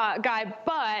 Guy,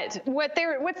 but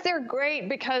they're great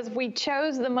because we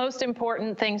chose the most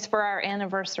important things for our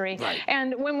anniversary. Right.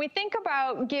 And when we think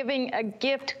about giving a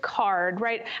gift card,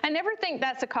 right, I never think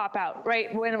that's a cop-out,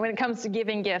 right, when it comes to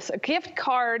giving gifts. A gift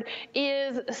card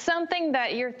is something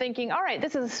that you're thinking, all right,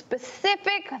 this is a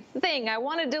specific thing I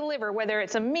want to deliver, whether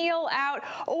it's a meal out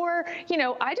or, you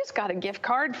know, I just got a gift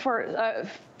card for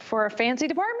a fancy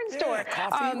department store,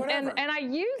 coffee, and I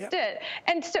used it.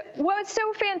 And so what's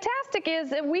so fantastic is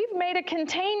that we've made a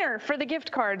container for the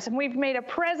gift cards, and we've made a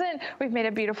present. We've made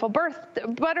a beautiful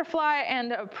butterfly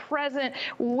and a present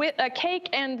with a cake,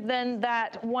 and then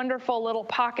that wonderful little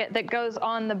pocket that goes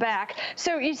on the back.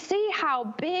 So you see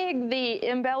how big the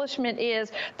embellishment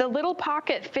is. The little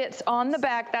pocket fits on the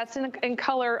back. That's in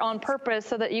color on purpose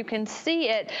so that you can see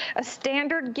it. A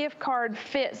standard gift card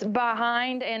fits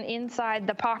behind and inside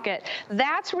the pocket. pocket.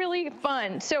 That's really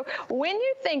fun. So when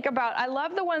you think about, I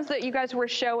love the ones that you guys were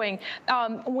showing,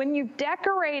 when you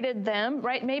decorated them,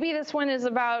 right? Maybe this one is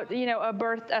about, you know,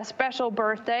 a special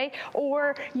birthday,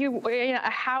 or a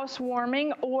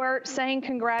housewarming, or saying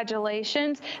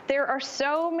congratulations. There are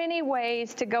so many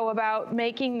ways to go about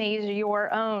making these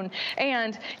your own,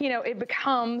 and you know, it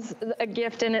becomes a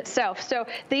gift in itself. So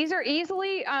these are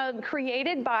easily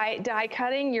created by die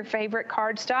cutting your favorite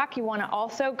cardstock. You want to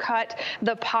also cut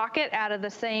the pocket out of the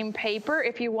same paper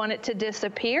if you want it to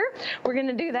disappear. We're going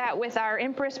to do that with our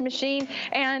Impress machine,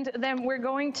 and then we're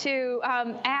going to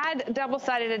add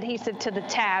double-sided adhesive to the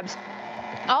tabs.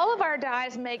 All of our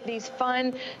dies make these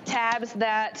fun tabs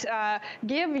that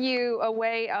give you a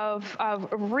way of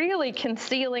really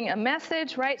concealing a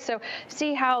message, right? So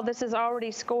see how this is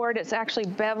already scored. It's actually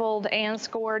beveled and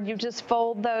scored. You just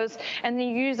fold those, and then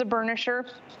you use a burnisher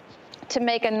to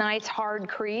make a nice hard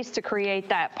crease to create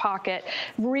that pocket.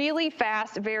 Really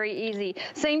fast, very easy.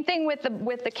 Same thing with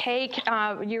the cake.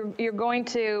 You're going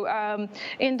to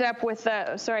end up with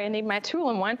sorry, I need my tool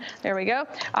in one. There we go.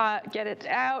 Get it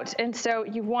out. And so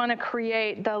you want to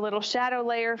create the little shadow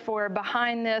layer for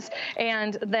behind this,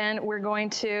 and then we're going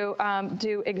to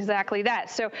do exactly that.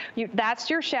 So that's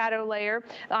your shadow layer.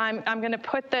 I'm going to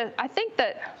put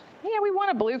yeah, we want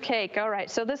a blue cake. All right,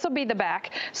 so this will be the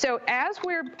back. So as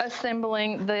we're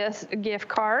assembling this gift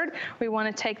card, we want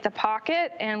to take the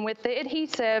pocket, and with the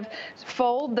adhesive,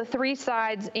 fold the 3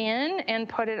 sides in and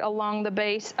put it along the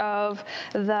base of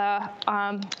the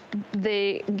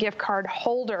gift card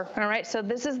holder. All right, so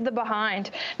this is the behind.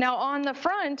 Now on the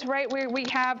front, right, we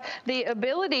have the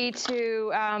ability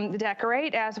to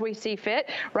decorate as we see fit,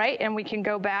 right? And we can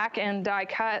go back and die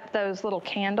cut those little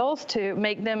candles to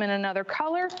make them in another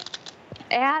color.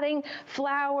 Adding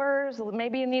flowers,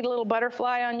 maybe you need a little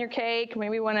butterfly on your cake,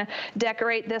 maybe you want to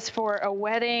decorate this for a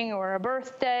wedding or a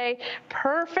birthday.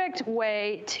 Perfect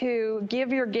way to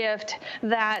give your gift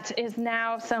that is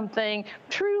now something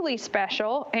truly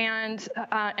special and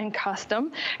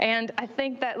custom. And I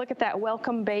think that, look at that,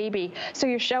 welcome baby. So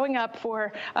you're showing up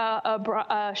for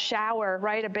a shower,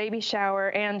 right, a baby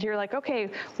shower, and you're like, okay,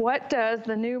 what does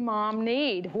the new mom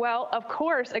need? Well, of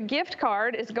course, a gift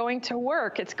card is going to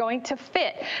work. It's going to fit,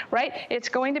 right? It's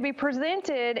going to be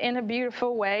presented in a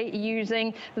beautiful way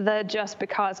using the Just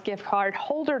Because gift card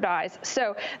holder dies.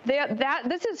 So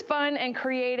this is fun and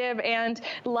creative, and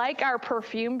like our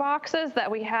perfume boxes that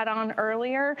we had on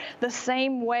earlier, the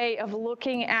same way of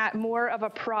looking at more of a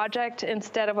project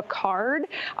instead of a card.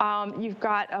 You've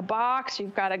got a box,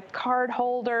 you've got a card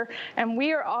holder, and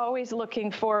we are always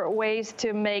looking for ways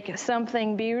to make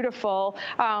something beautiful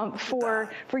for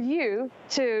you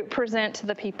to present to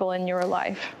the people in your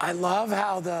life. I love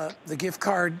how the gift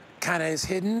card kind of is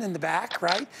hidden in the back,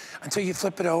 right? Until you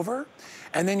flip it over,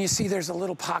 and then you see there's a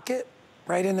little pocket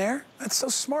right in there. That's so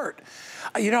smart.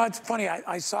 You know, it's funny,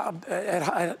 I saw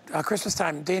at Christmas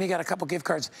time, Danny got a couple gift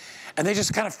cards, and they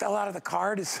just kind of fell out of the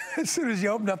card as soon as you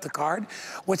opened up the card.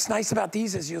 What's nice about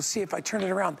these is you'll see if I turn it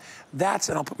around, and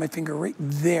I'll put my finger right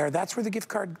there, that's where the gift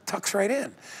card tucks right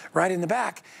in the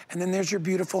back, and then there's your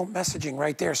beautiful messaging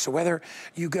right there. So whether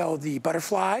you go the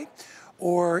butterfly,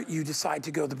 or you decide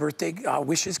to go the birthday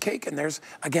wishes cake, and there's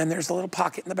a little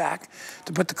pocket in the back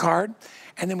to put the card,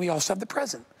 and then we also have the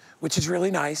present, which is really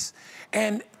nice.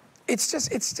 And it's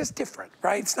just different,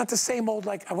 right? It's not the same old,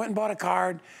 like, I went and bought a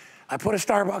card, I put a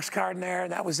Starbucks card in there,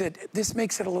 and that was it. This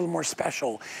makes it a little more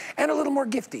special and a little more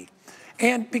gifty.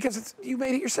 And because you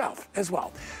made it yourself as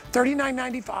well.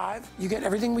 $39.95, you get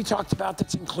everything we talked about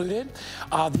that's included.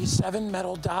 These 7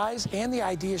 metal dies and the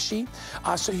idea sheet,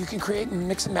 so you can create and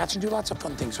mix and match and do lots of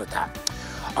fun things with that.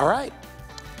 All right,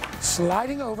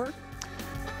 sliding over.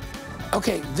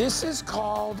 Okay, this is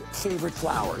called Favorite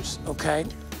Flowers, okay?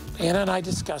 Anna and I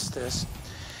discussed this.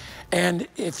 And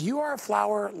if you are a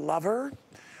flower lover,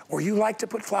 or you like to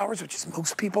put flowers, which is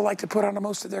most people like to put on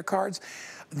most of their cards,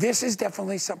 this is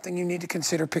definitely something you need to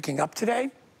consider picking up today.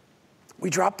 We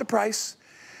dropped the price,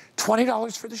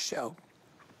 $20 for the show.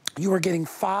 You are getting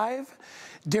 5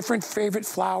 different favorite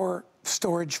flower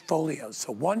storage folios.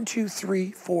 So 1, 2,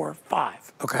 3, 4,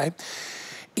 5, okay?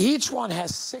 Each one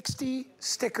has 60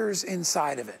 stickers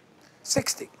inside of it.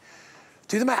 60.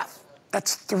 Do the math.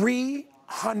 That's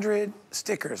 300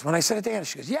 stickers. When I said it to Anna,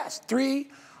 she goes, yes,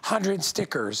 300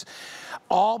 stickers,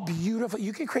 all beautiful.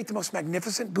 You can create the most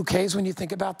magnificent bouquets when you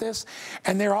think about this.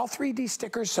 And they're all 3D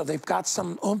stickers, so they've got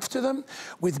some oomph to them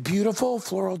with beautiful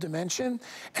floral dimension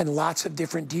and lots of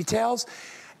different details.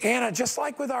 Anna, just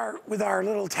like with our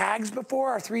little tags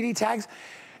before, our 3D tags,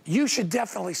 you should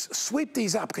definitely sweep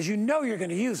these up because you know you're going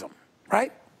to use them,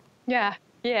 right? Yeah.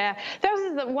 Yeah, that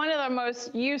was one of the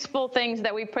most useful things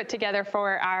that we put together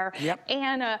for our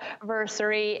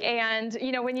anniversary. And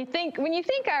you know, when you think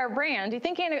our brand, you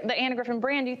think the Anna Griffin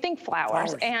brand, you think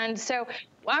flowers. And so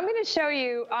I'm going to show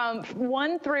you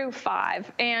 1 through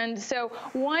 5. And so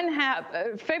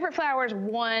favorite flowers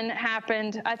 1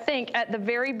 happened, I think, at the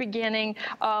very beginning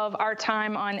of our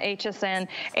time on HSN.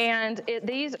 And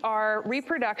these are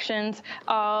reproductions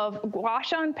of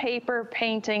wash on paper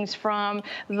paintings from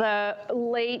the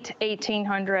late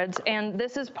 1800s. And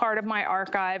this is part of my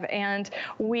archive. And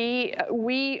we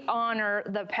honor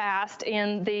the past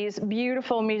in these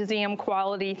beautiful museum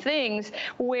quality things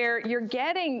where you're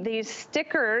getting these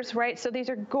stickers, right? So these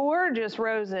are gorgeous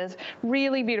roses,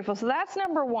 really beautiful. So that's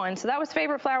number 1. So that was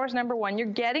favorite flowers number 1. You're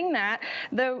getting that.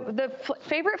 The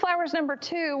favorite flowers number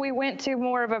 2, we went to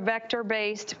more of a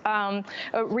vector-based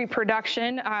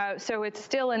reproduction. So it's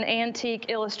still an antique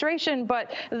illustration,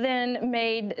 but then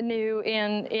made new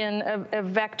in a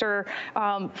vector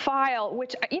file,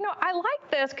 which, you know, I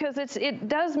like this because it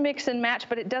does mix and match,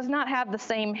 but it does not have the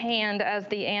same hand as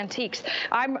the antiques.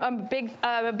 I'm a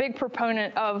big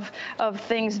proponent of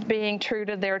things being true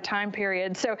to their time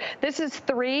period. So this is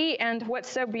 3, and what's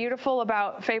so beautiful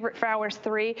about favorite flowers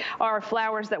 3 are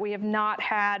flowers that we have not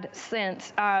had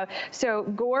since. So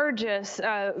gorgeous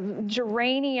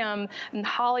geranium and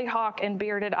hollyhock and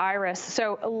bearded iris.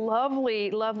 So lovely,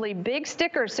 lovely big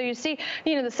stickers. So you see,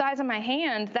 you know, the size of my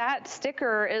hand, that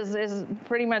sticker is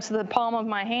pretty much the palm of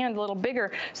my hand, a little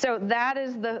bigger. So that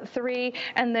is the 3.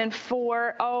 And then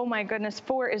 4, oh my goodness,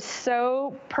 4 is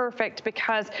so perfect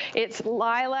because it's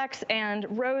lilacs and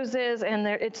roses, and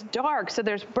it's dark. So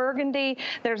there's burgundy,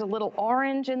 there's a little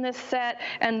orange in this set,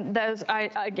 and those,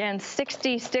 again,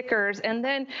 60 stickers. And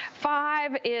then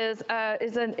 5 is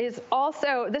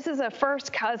also, this is a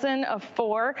first cousin of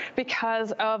 4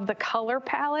 because of the color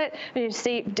palette. You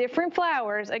see different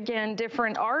flowers, again,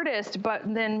 different artists, but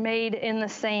then made in the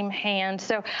same hand.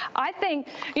 So I think,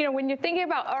 you know, when you're thinking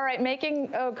about, all right,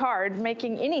 making a card,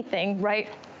 making anything, right?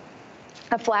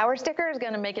 A flower sticker is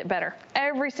going to make it better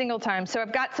every single time. So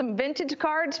I've got some vintage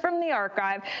cards from the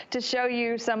archive to show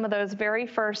you some of those very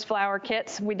first flower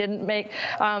kits. We didn't make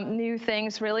new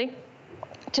things really.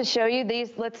 To show you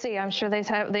these, let's see, I'm sure these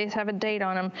have a date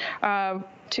on them.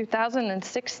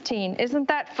 2016. Isn't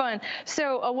that fun?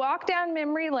 So a walk down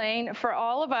memory lane for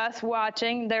all of us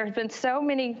watching. There's been so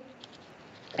many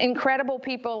incredible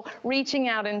people reaching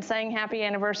out and saying happy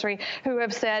anniversary who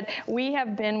have said, we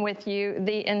have been with you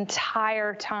the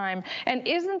entire time. And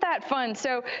isn't that fun?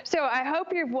 So I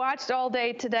hope you've watched all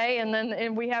day today, and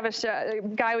then we have a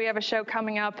show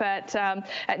coming up at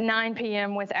 9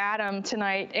 p.m. with Adam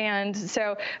tonight. And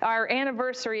so our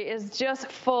anniversary is just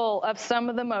full of some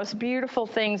of the most beautiful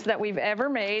things that we've ever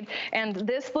made. And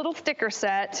this little sticker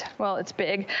set, well, it's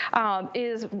big,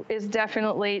 is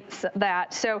definitely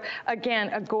that. So again,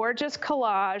 a gorgeous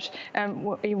collage,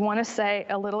 and you want to say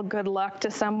a little good luck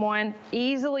to someone.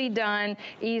 Easily done,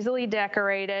 easily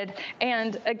decorated.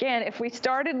 And again, if we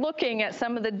started looking at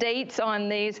some of the dates on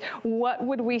these, what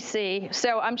would we see?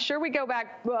 So I'm sure we go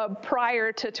back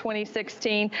prior to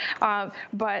 2016,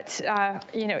 but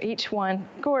you know, each one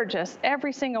gorgeous,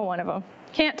 every single one of them.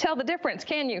 Can't tell the difference,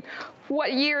 can you?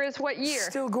 What year is what year?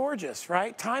 Still gorgeous,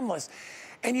 right? Timeless.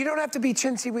 And you don't have to be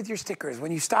chintzy with your stickers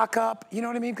when you stock up, you know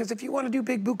what I mean? Because if you want to do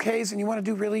big bouquets and you want to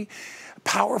do really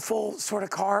powerful sort of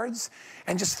cards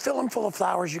and just fill them full of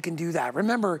flowers, you can do that.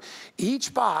 Remember,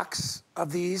 each box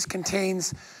of these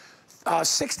contains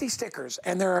 60 stickers,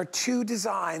 and there are 2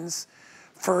 designs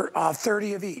for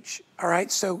 30 of each, all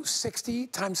right? So 60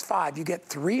 times 5, you get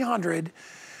 300.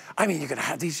 I mean, you're gonna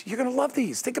have these, you're gonna love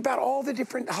these. Think about all the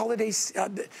different holidays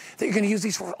that you're gonna use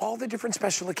these for, all the different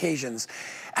special occasions,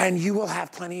 and you will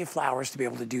have plenty of flowers to be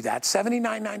able to do that.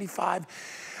 $79.95.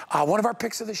 One of our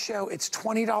picks of the show, it's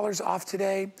 $20 off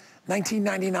today.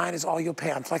 $19.99 is all you'll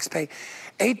pay on FlexPay.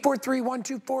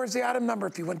 843-124 is the item number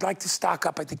if you would like to stock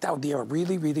up. I think that would be a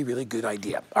really, really, really good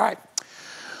idea. All right,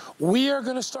 we are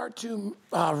gonna start to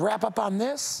wrap up on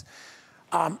this.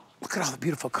 Look at all the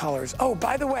beautiful colors. Oh,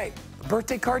 by the way,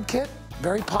 birthday card kit,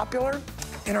 very popular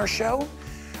in our show.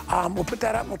 We'll put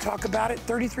that up and we'll talk about it.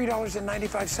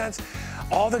 $33.95.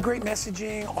 All the great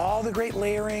messaging, all the great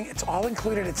layering, it's all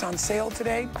included. It's on sale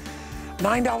today.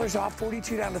 $9 off,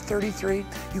 $42 down to $33.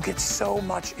 You get so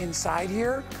much inside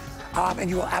here,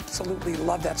 and you will absolutely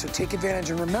love that. So take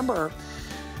advantage. And remember,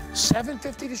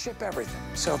 $7.50 to ship everything.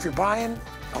 So if you're buying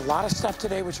a lot of stuff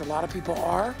today, which a lot of people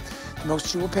are, the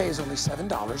most you will pay is only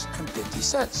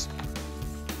 $7.50.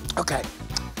 Okay,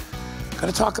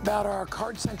 gonna talk about our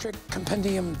card-centric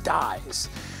compendium dies.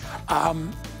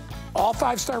 All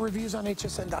 5-star reviews on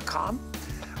hsn.com.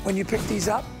 when you pick these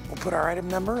up, we'll put our item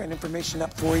number and information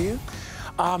up for you.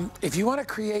 If you want to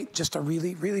create just a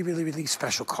really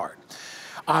special card,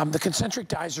 the concentric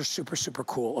dies are super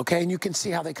cool, okay? And you can see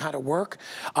how they kind of work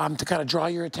to kind of draw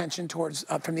your attention towards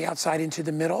from the outside into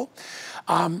the middle.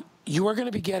 You are going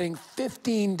to be getting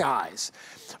 15 dies.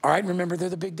 All right, remember they're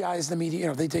the big dies, the medium, you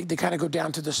know, they kind of go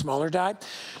down to the smaller die.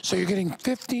 So you're getting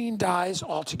 15 dies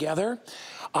altogether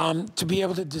to be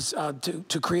able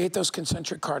to create those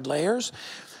concentric card layers.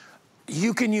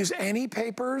 You can use any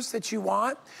papers that you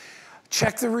want.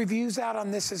 Check the reviews out on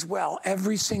this as well.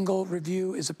 Every single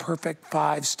review is a perfect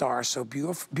 5-star. So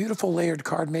beautiful layered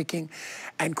card making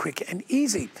and quick and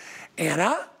easy.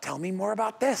 Anna, tell me more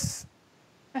about this.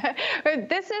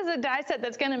 This is a die set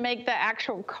that's going to make the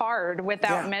actual card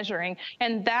without measuring.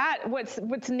 And that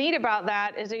what's neat about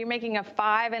that is that you're making a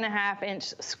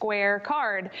 5.5-inch square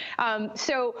card.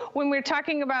 So when we're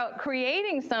talking about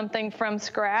creating something from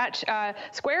scratch,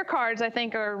 square cards I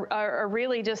think are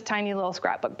really just tiny little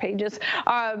scrapbook pages.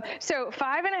 So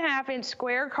 5.5-inch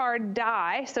square card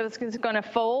die. So it's going to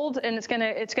fold and it's going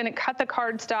to cut the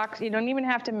cardstock. You don't even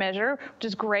have to measure, which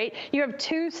is great. You have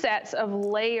 2 sets of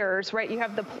layers, right? You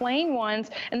have the plain ones,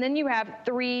 and then you have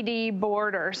 3D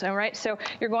borders, all right? So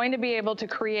you're going to be able to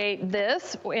create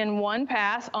this in one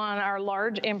pass on our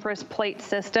large Empress plate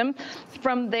system.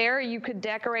 From there, you could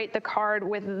decorate the card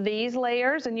with these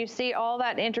layers, and you see all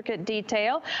that intricate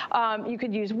detail. You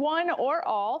could use one or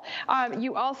all.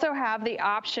 You also have the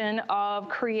option of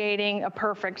creating a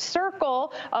perfect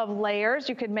circle of layers.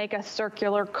 You could make a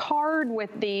circular card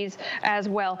with these as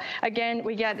well. Again,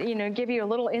 we get, give you a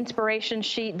little inspiration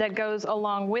sheet that goes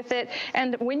along with it.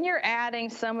 And when you're adding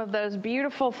some of those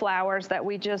beautiful flowers that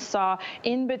we just saw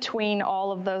in between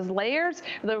all of those layers,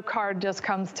 the card just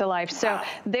comes to life. So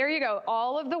there you go.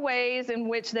 All of the ways in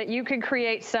which that you can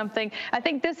create something. I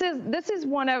think this is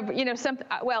one of, something,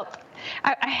 well,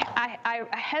 I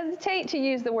hesitate to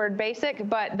use the word basic,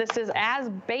 but this is as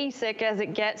basic as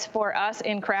it gets for us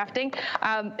in crafting.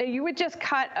 You would just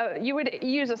you would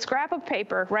use a scrap of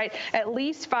paper, right? At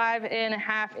least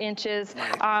 5.5 inches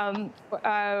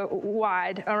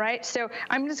wide, all right? So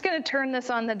I'm just going to turn this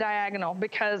on the diagonal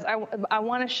because I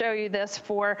want to show you this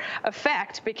for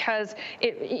effect, because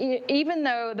even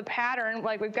though the pattern,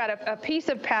 like we've got a piece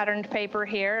of patterned paper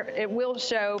here, it will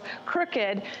show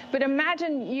crooked, but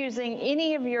imagine using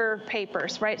any of your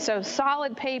papers, right? So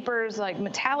solid papers, like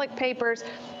metallic papers,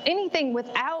 anything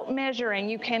without measuring,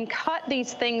 you can cut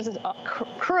these things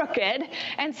crooked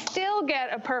and still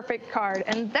get a perfect card.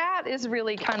 And that is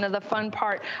really kind of the fun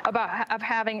part of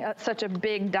having such a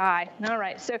big die. All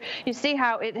right, so you see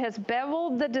how it has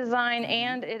beveled the design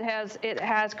and it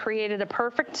has created a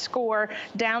perfect score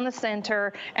down the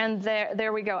center, and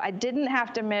there we go. I didn't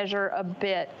have to measure a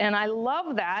bit, and I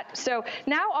love that. So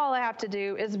now all I have to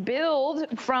do is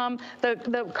build from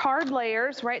the card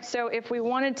layers, right? So if we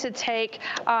wanted to take,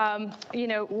 so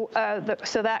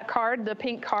that card, the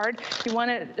pink card, you want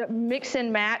to mix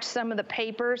and match some of the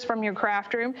papers from your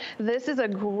craft room. This is a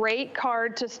great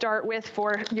card to start with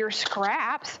for your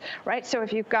scraps, right? So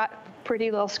if you've got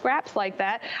pretty little scraps like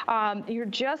that, you're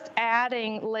just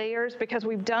adding layers because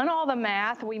we've done all the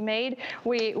math. We made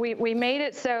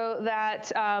it so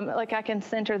that, like I can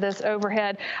center this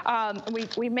overhead,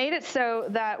 we made it so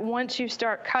that once you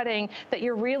start cutting, that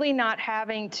you're really not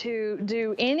having to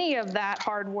do any of that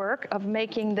hard work of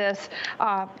making this,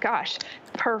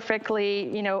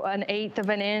 perfectly, an 1/8 of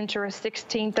an inch or a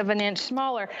 1/16 of an inch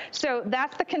smaller. So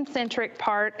that's the concentric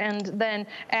part, and then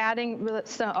adding,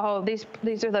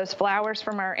 these are those flowers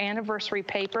from our anniversary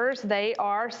papers. They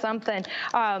are something.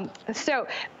 So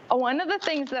one of the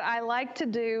things that I like to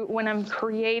do when I'm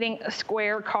creating a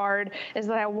square card is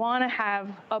that I want to have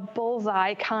a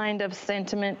bullseye kind of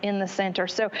sentiment in the center.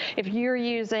 So if you're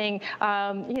using,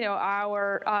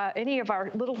 any of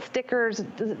our little stickers,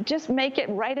 just make it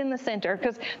right in the center.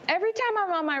 Because every time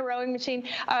I'm on my rowing machine,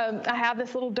 I have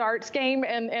this little darts game,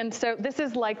 and so this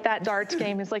is like that darts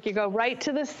game. It's like you go right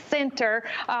to the center,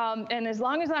 and as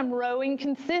long as I'm rowing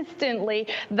consistently,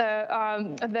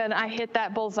 then I hit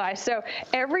that bullseye. So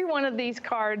every one of these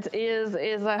cards is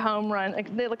a home run.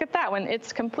 Look at that one.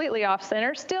 It's completely off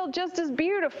center, still just as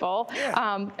beautiful.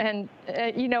 Yeah.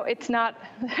 It's not,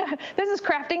 this is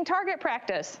crafting target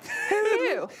practice. Who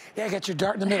knew? Yeah, get your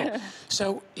dart in the middle.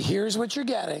 So here's what you're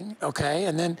getting, okay?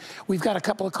 And then we've got a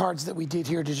couple of cards that we did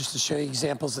here to show you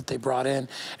examples that they brought in,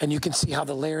 and you can see how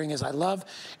the layering is. I love,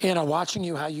 Anna, watching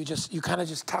you, how you kind of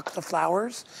just tuck the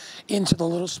flowers into the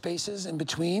little spaces in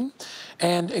between.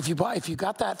 And if you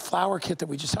got that flower kit that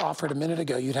we just offered a minute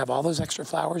ago, you'd have all those extra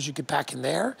flowers you could pack in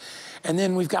there. And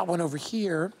then we've got one over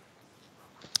here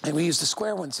And we use the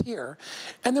square ones here.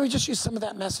 And then we just use some of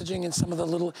that messaging and some of the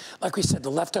little, like we said,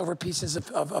 the leftover pieces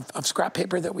of scrap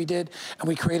paper that we did. And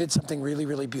we created something really,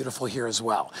 really beautiful here as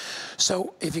well.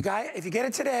 So if you get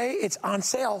it today, it's on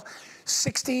sale,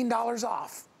 $16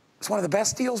 off. It's one of the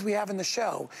best deals we have in the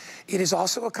show. It is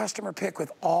also a customer pick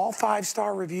with all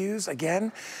 5-star reviews.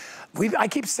 Again, I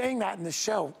keep saying that in the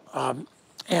show.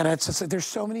 And it's just, there's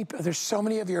so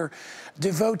many of your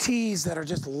devotees that are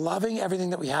just loving everything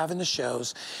that we have in the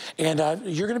shows. And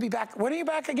you're going to be back. When are you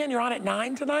back again? You're on at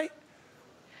 9 tonight?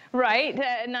 Right,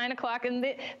 at 9 o'clock. And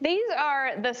these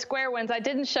are the square ones. I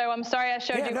didn't show, I'm sorry I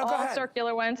showed you all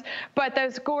circular ones, but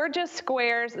those gorgeous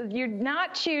squares, you're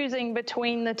not choosing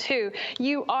between the two.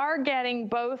 You are getting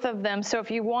both of them. So if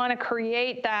you want to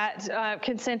create that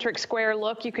concentric square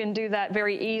look, you can do that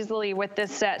very easily with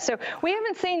this set. So we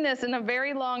haven't seen this in a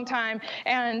very long time.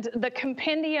 And the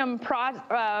compendium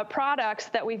products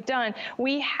that we've done,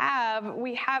 we have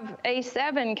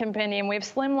A7 compendium, we have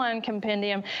Slimline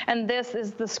compendium, and this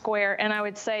is the square, and I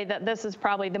would say that this is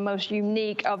probably the most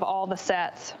unique of all the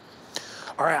sets.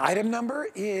 All right, item number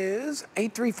is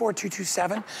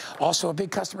 834227. Also a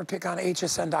big customer pick on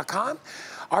hsn.com.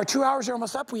 Our 2 hours are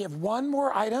almost up. We have one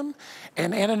more item,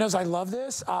 and Anna knows I love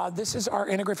this. This is our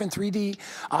Anna Griffin 3D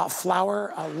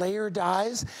flower layer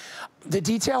dies. The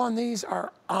detail on these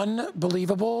are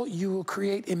unbelievable. You will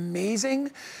create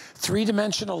amazing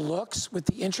three-dimensional looks with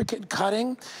the intricate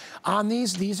cutting on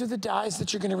these. These are the dies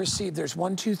that you're going to receive. There's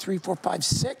 1, 2, 3, 4, 5,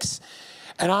 6.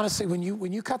 And honestly, when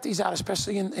you cut these out,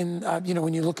 especially you know,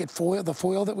 when you look at the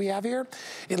foil that we have here,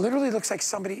 it literally looks like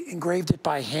somebody engraved it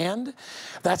by hand.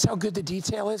 That's how good the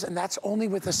detail is, and that's only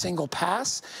with a single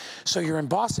pass. So you're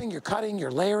embossing, you're cutting, you're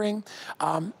layering.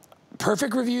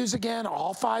 Perfect reviews again,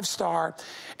 all 5-star,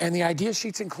 and the idea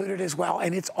sheet's included as well,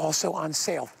 and it's also on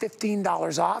sale,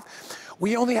 $15 off.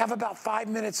 We only have about 5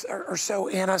 minutes or so,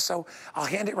 Anna, so I'll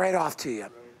hand it right off to you.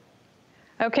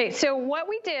 Okay, so what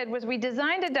we did was we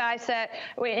designed a die set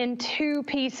in 2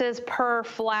 pieces per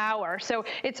flower. So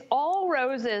it's all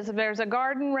roses. There's a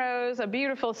garden rose, a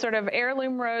beautiful sort of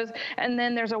heirloom rose, and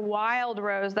then there's a wild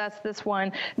rose. That's this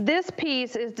one. This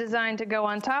piece is designed to go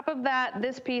on top of that.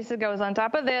 This piece goes on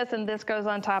top of this, and this goes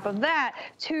on top of that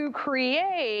to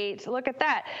create, look at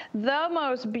that, the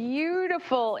most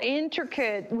beautiful,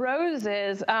 intricate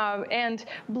roses and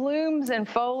blooms and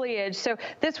foliage. So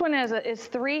this one is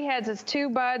 3 heads. It's 2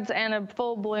 buds and a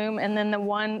full bloom, and then the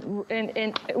one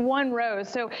in one rose.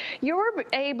 So you're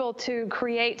able to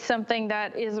create something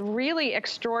that is really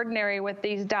extraordinary with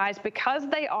these dies because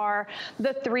they are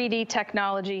the 3D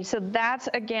technology. So that's,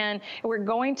 again, we're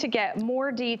going to get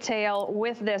more detail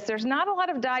with this. There's not a lot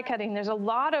of die cutting. There's a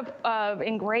lot of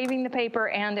engraving the paper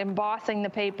and embossing the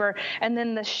paper, and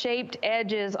then the shaped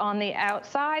edges on the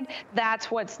outside, that's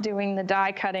what's doing the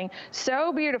die cutting.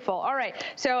 So beautiful. All right,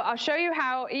 so I'll show you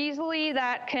how easily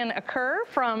that can occur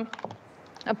from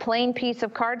a plain piece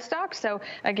of cardstock. So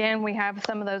again, we have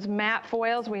some of those matte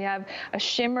foils. We have a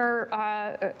shimmer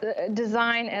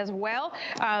design as well.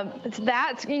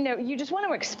 That's, you know, you just want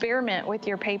to experiment with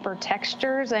your paper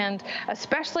textures, and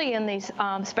especially in these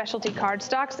specialty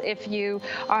cardstocks, if you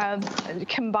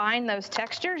combine those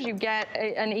textures, you get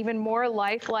an even more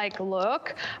lifelike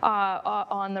look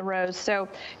on the rose. So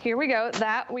here we go.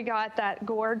 We got that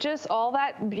gorgeous, all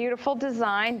that beautiful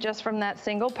design just from that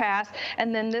single pass,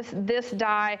 and then this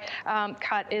die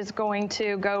cut is going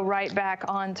to go right back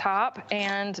on top,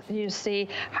 and you see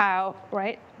how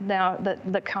right now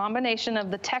the combination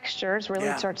of the textures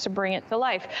really starts to bring it to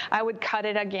life. I would cut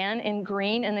it again in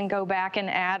green and then go back and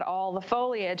add all the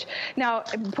foliage. Now,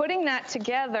 putting that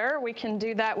together, we can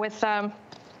do that with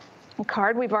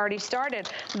card we've already started.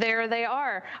 There they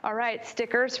are. All right,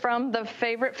 stickers from the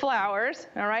favorite flowers.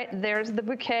 All right, there's the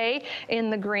bouquet in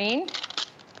the green.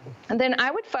 And then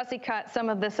I would fussy cut some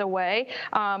of this away,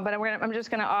 but I'm just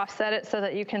going to offset it so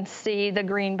that you can see the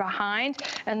green behind.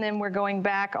 And then we're going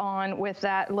back on with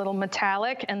that little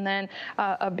metallic, and then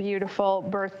a beautiful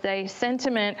birthday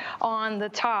sentiment on the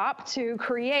top to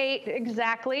create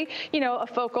exactly, you know, a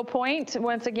focal point.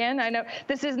 Once again, I know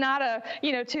this is not a,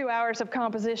 you know, 2 hours of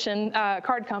composition,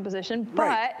 card composition,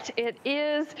 but it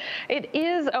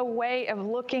is a way of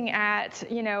looking at,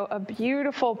 you know, a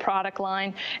beautiful product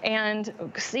line and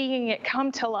seeing it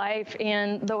come to life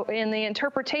in the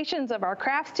interpretations of our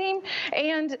crafts team,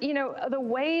 and the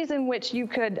ways in which you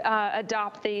could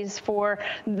adopt these for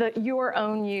your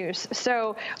own use.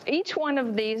 So each one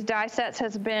of these die sets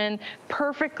has been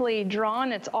perfectly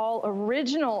drawn. It's all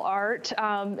original art,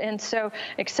 and so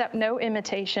except no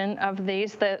imitation of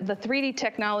these. The 3D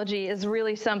technology is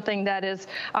really something that is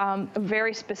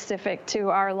very specific to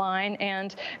our line,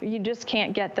 and you just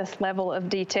can't get this level of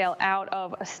detail out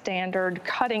of a standard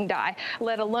cutting die,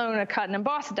 let alone a cut and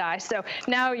emboss die. So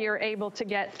now you're able to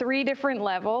get 3 different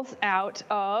levels out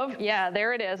of,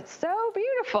 there it is. So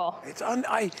beautiful.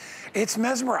 It's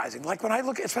mesmerizing. Like when I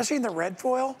look, especially in the red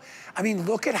foil, I mean,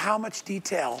 look at how much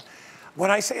detail. When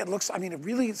I say it looks, I mean, it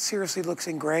really seriously looks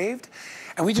engraved.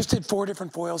 And we just did 4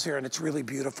 different foils here, and it's really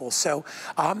beautiful. So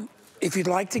if you'd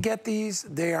like to get these,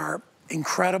 they are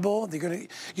incredible.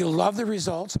 You'll love the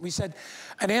results. We said,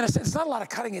 and Anna said, it's not a lot of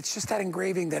cutting, it's just that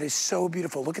engraving that is so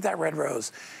beautiful. Look at that red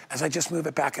rose. As I just move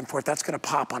it back and forth, that's gonna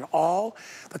pop on all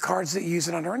the cards that you use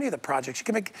it under any of the projects. You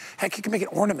can make, heck, you can make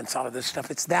ornaments out of this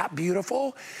stuff. It's that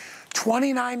beautiful.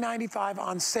 $29.95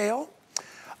 on sale.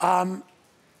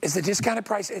 Is the discounted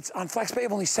price. It's on FlexPay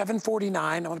of only $7.49.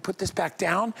 I want to put this back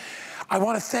down. I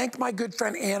want to thank my good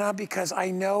friend Anna, because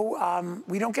I know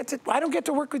I don't get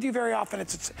to work with you very often.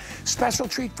 It's a special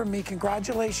treat for me.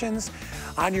 Congratulations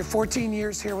on your 14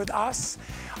 years here with us.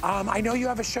 I know you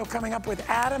have a show coming up with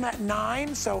Adam at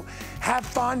 9, so have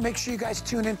fun. Make sure you guys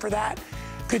tune in for that.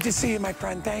 Good to see you, my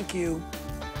friend. Thank you.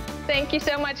 Thank you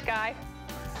so much, Guy.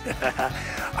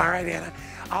 All right, Anna.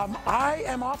 I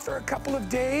am off for a couple of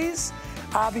days.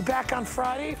 I'll be back on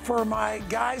Friday for my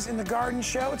Guys in the Garden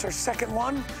show. It's our second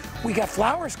one. We got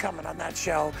flowers coming on that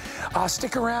show.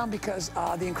 Stick around, because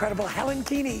the incredible Helen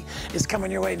Keeney is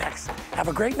coming your way next. Have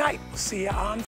a great night. We'll see you on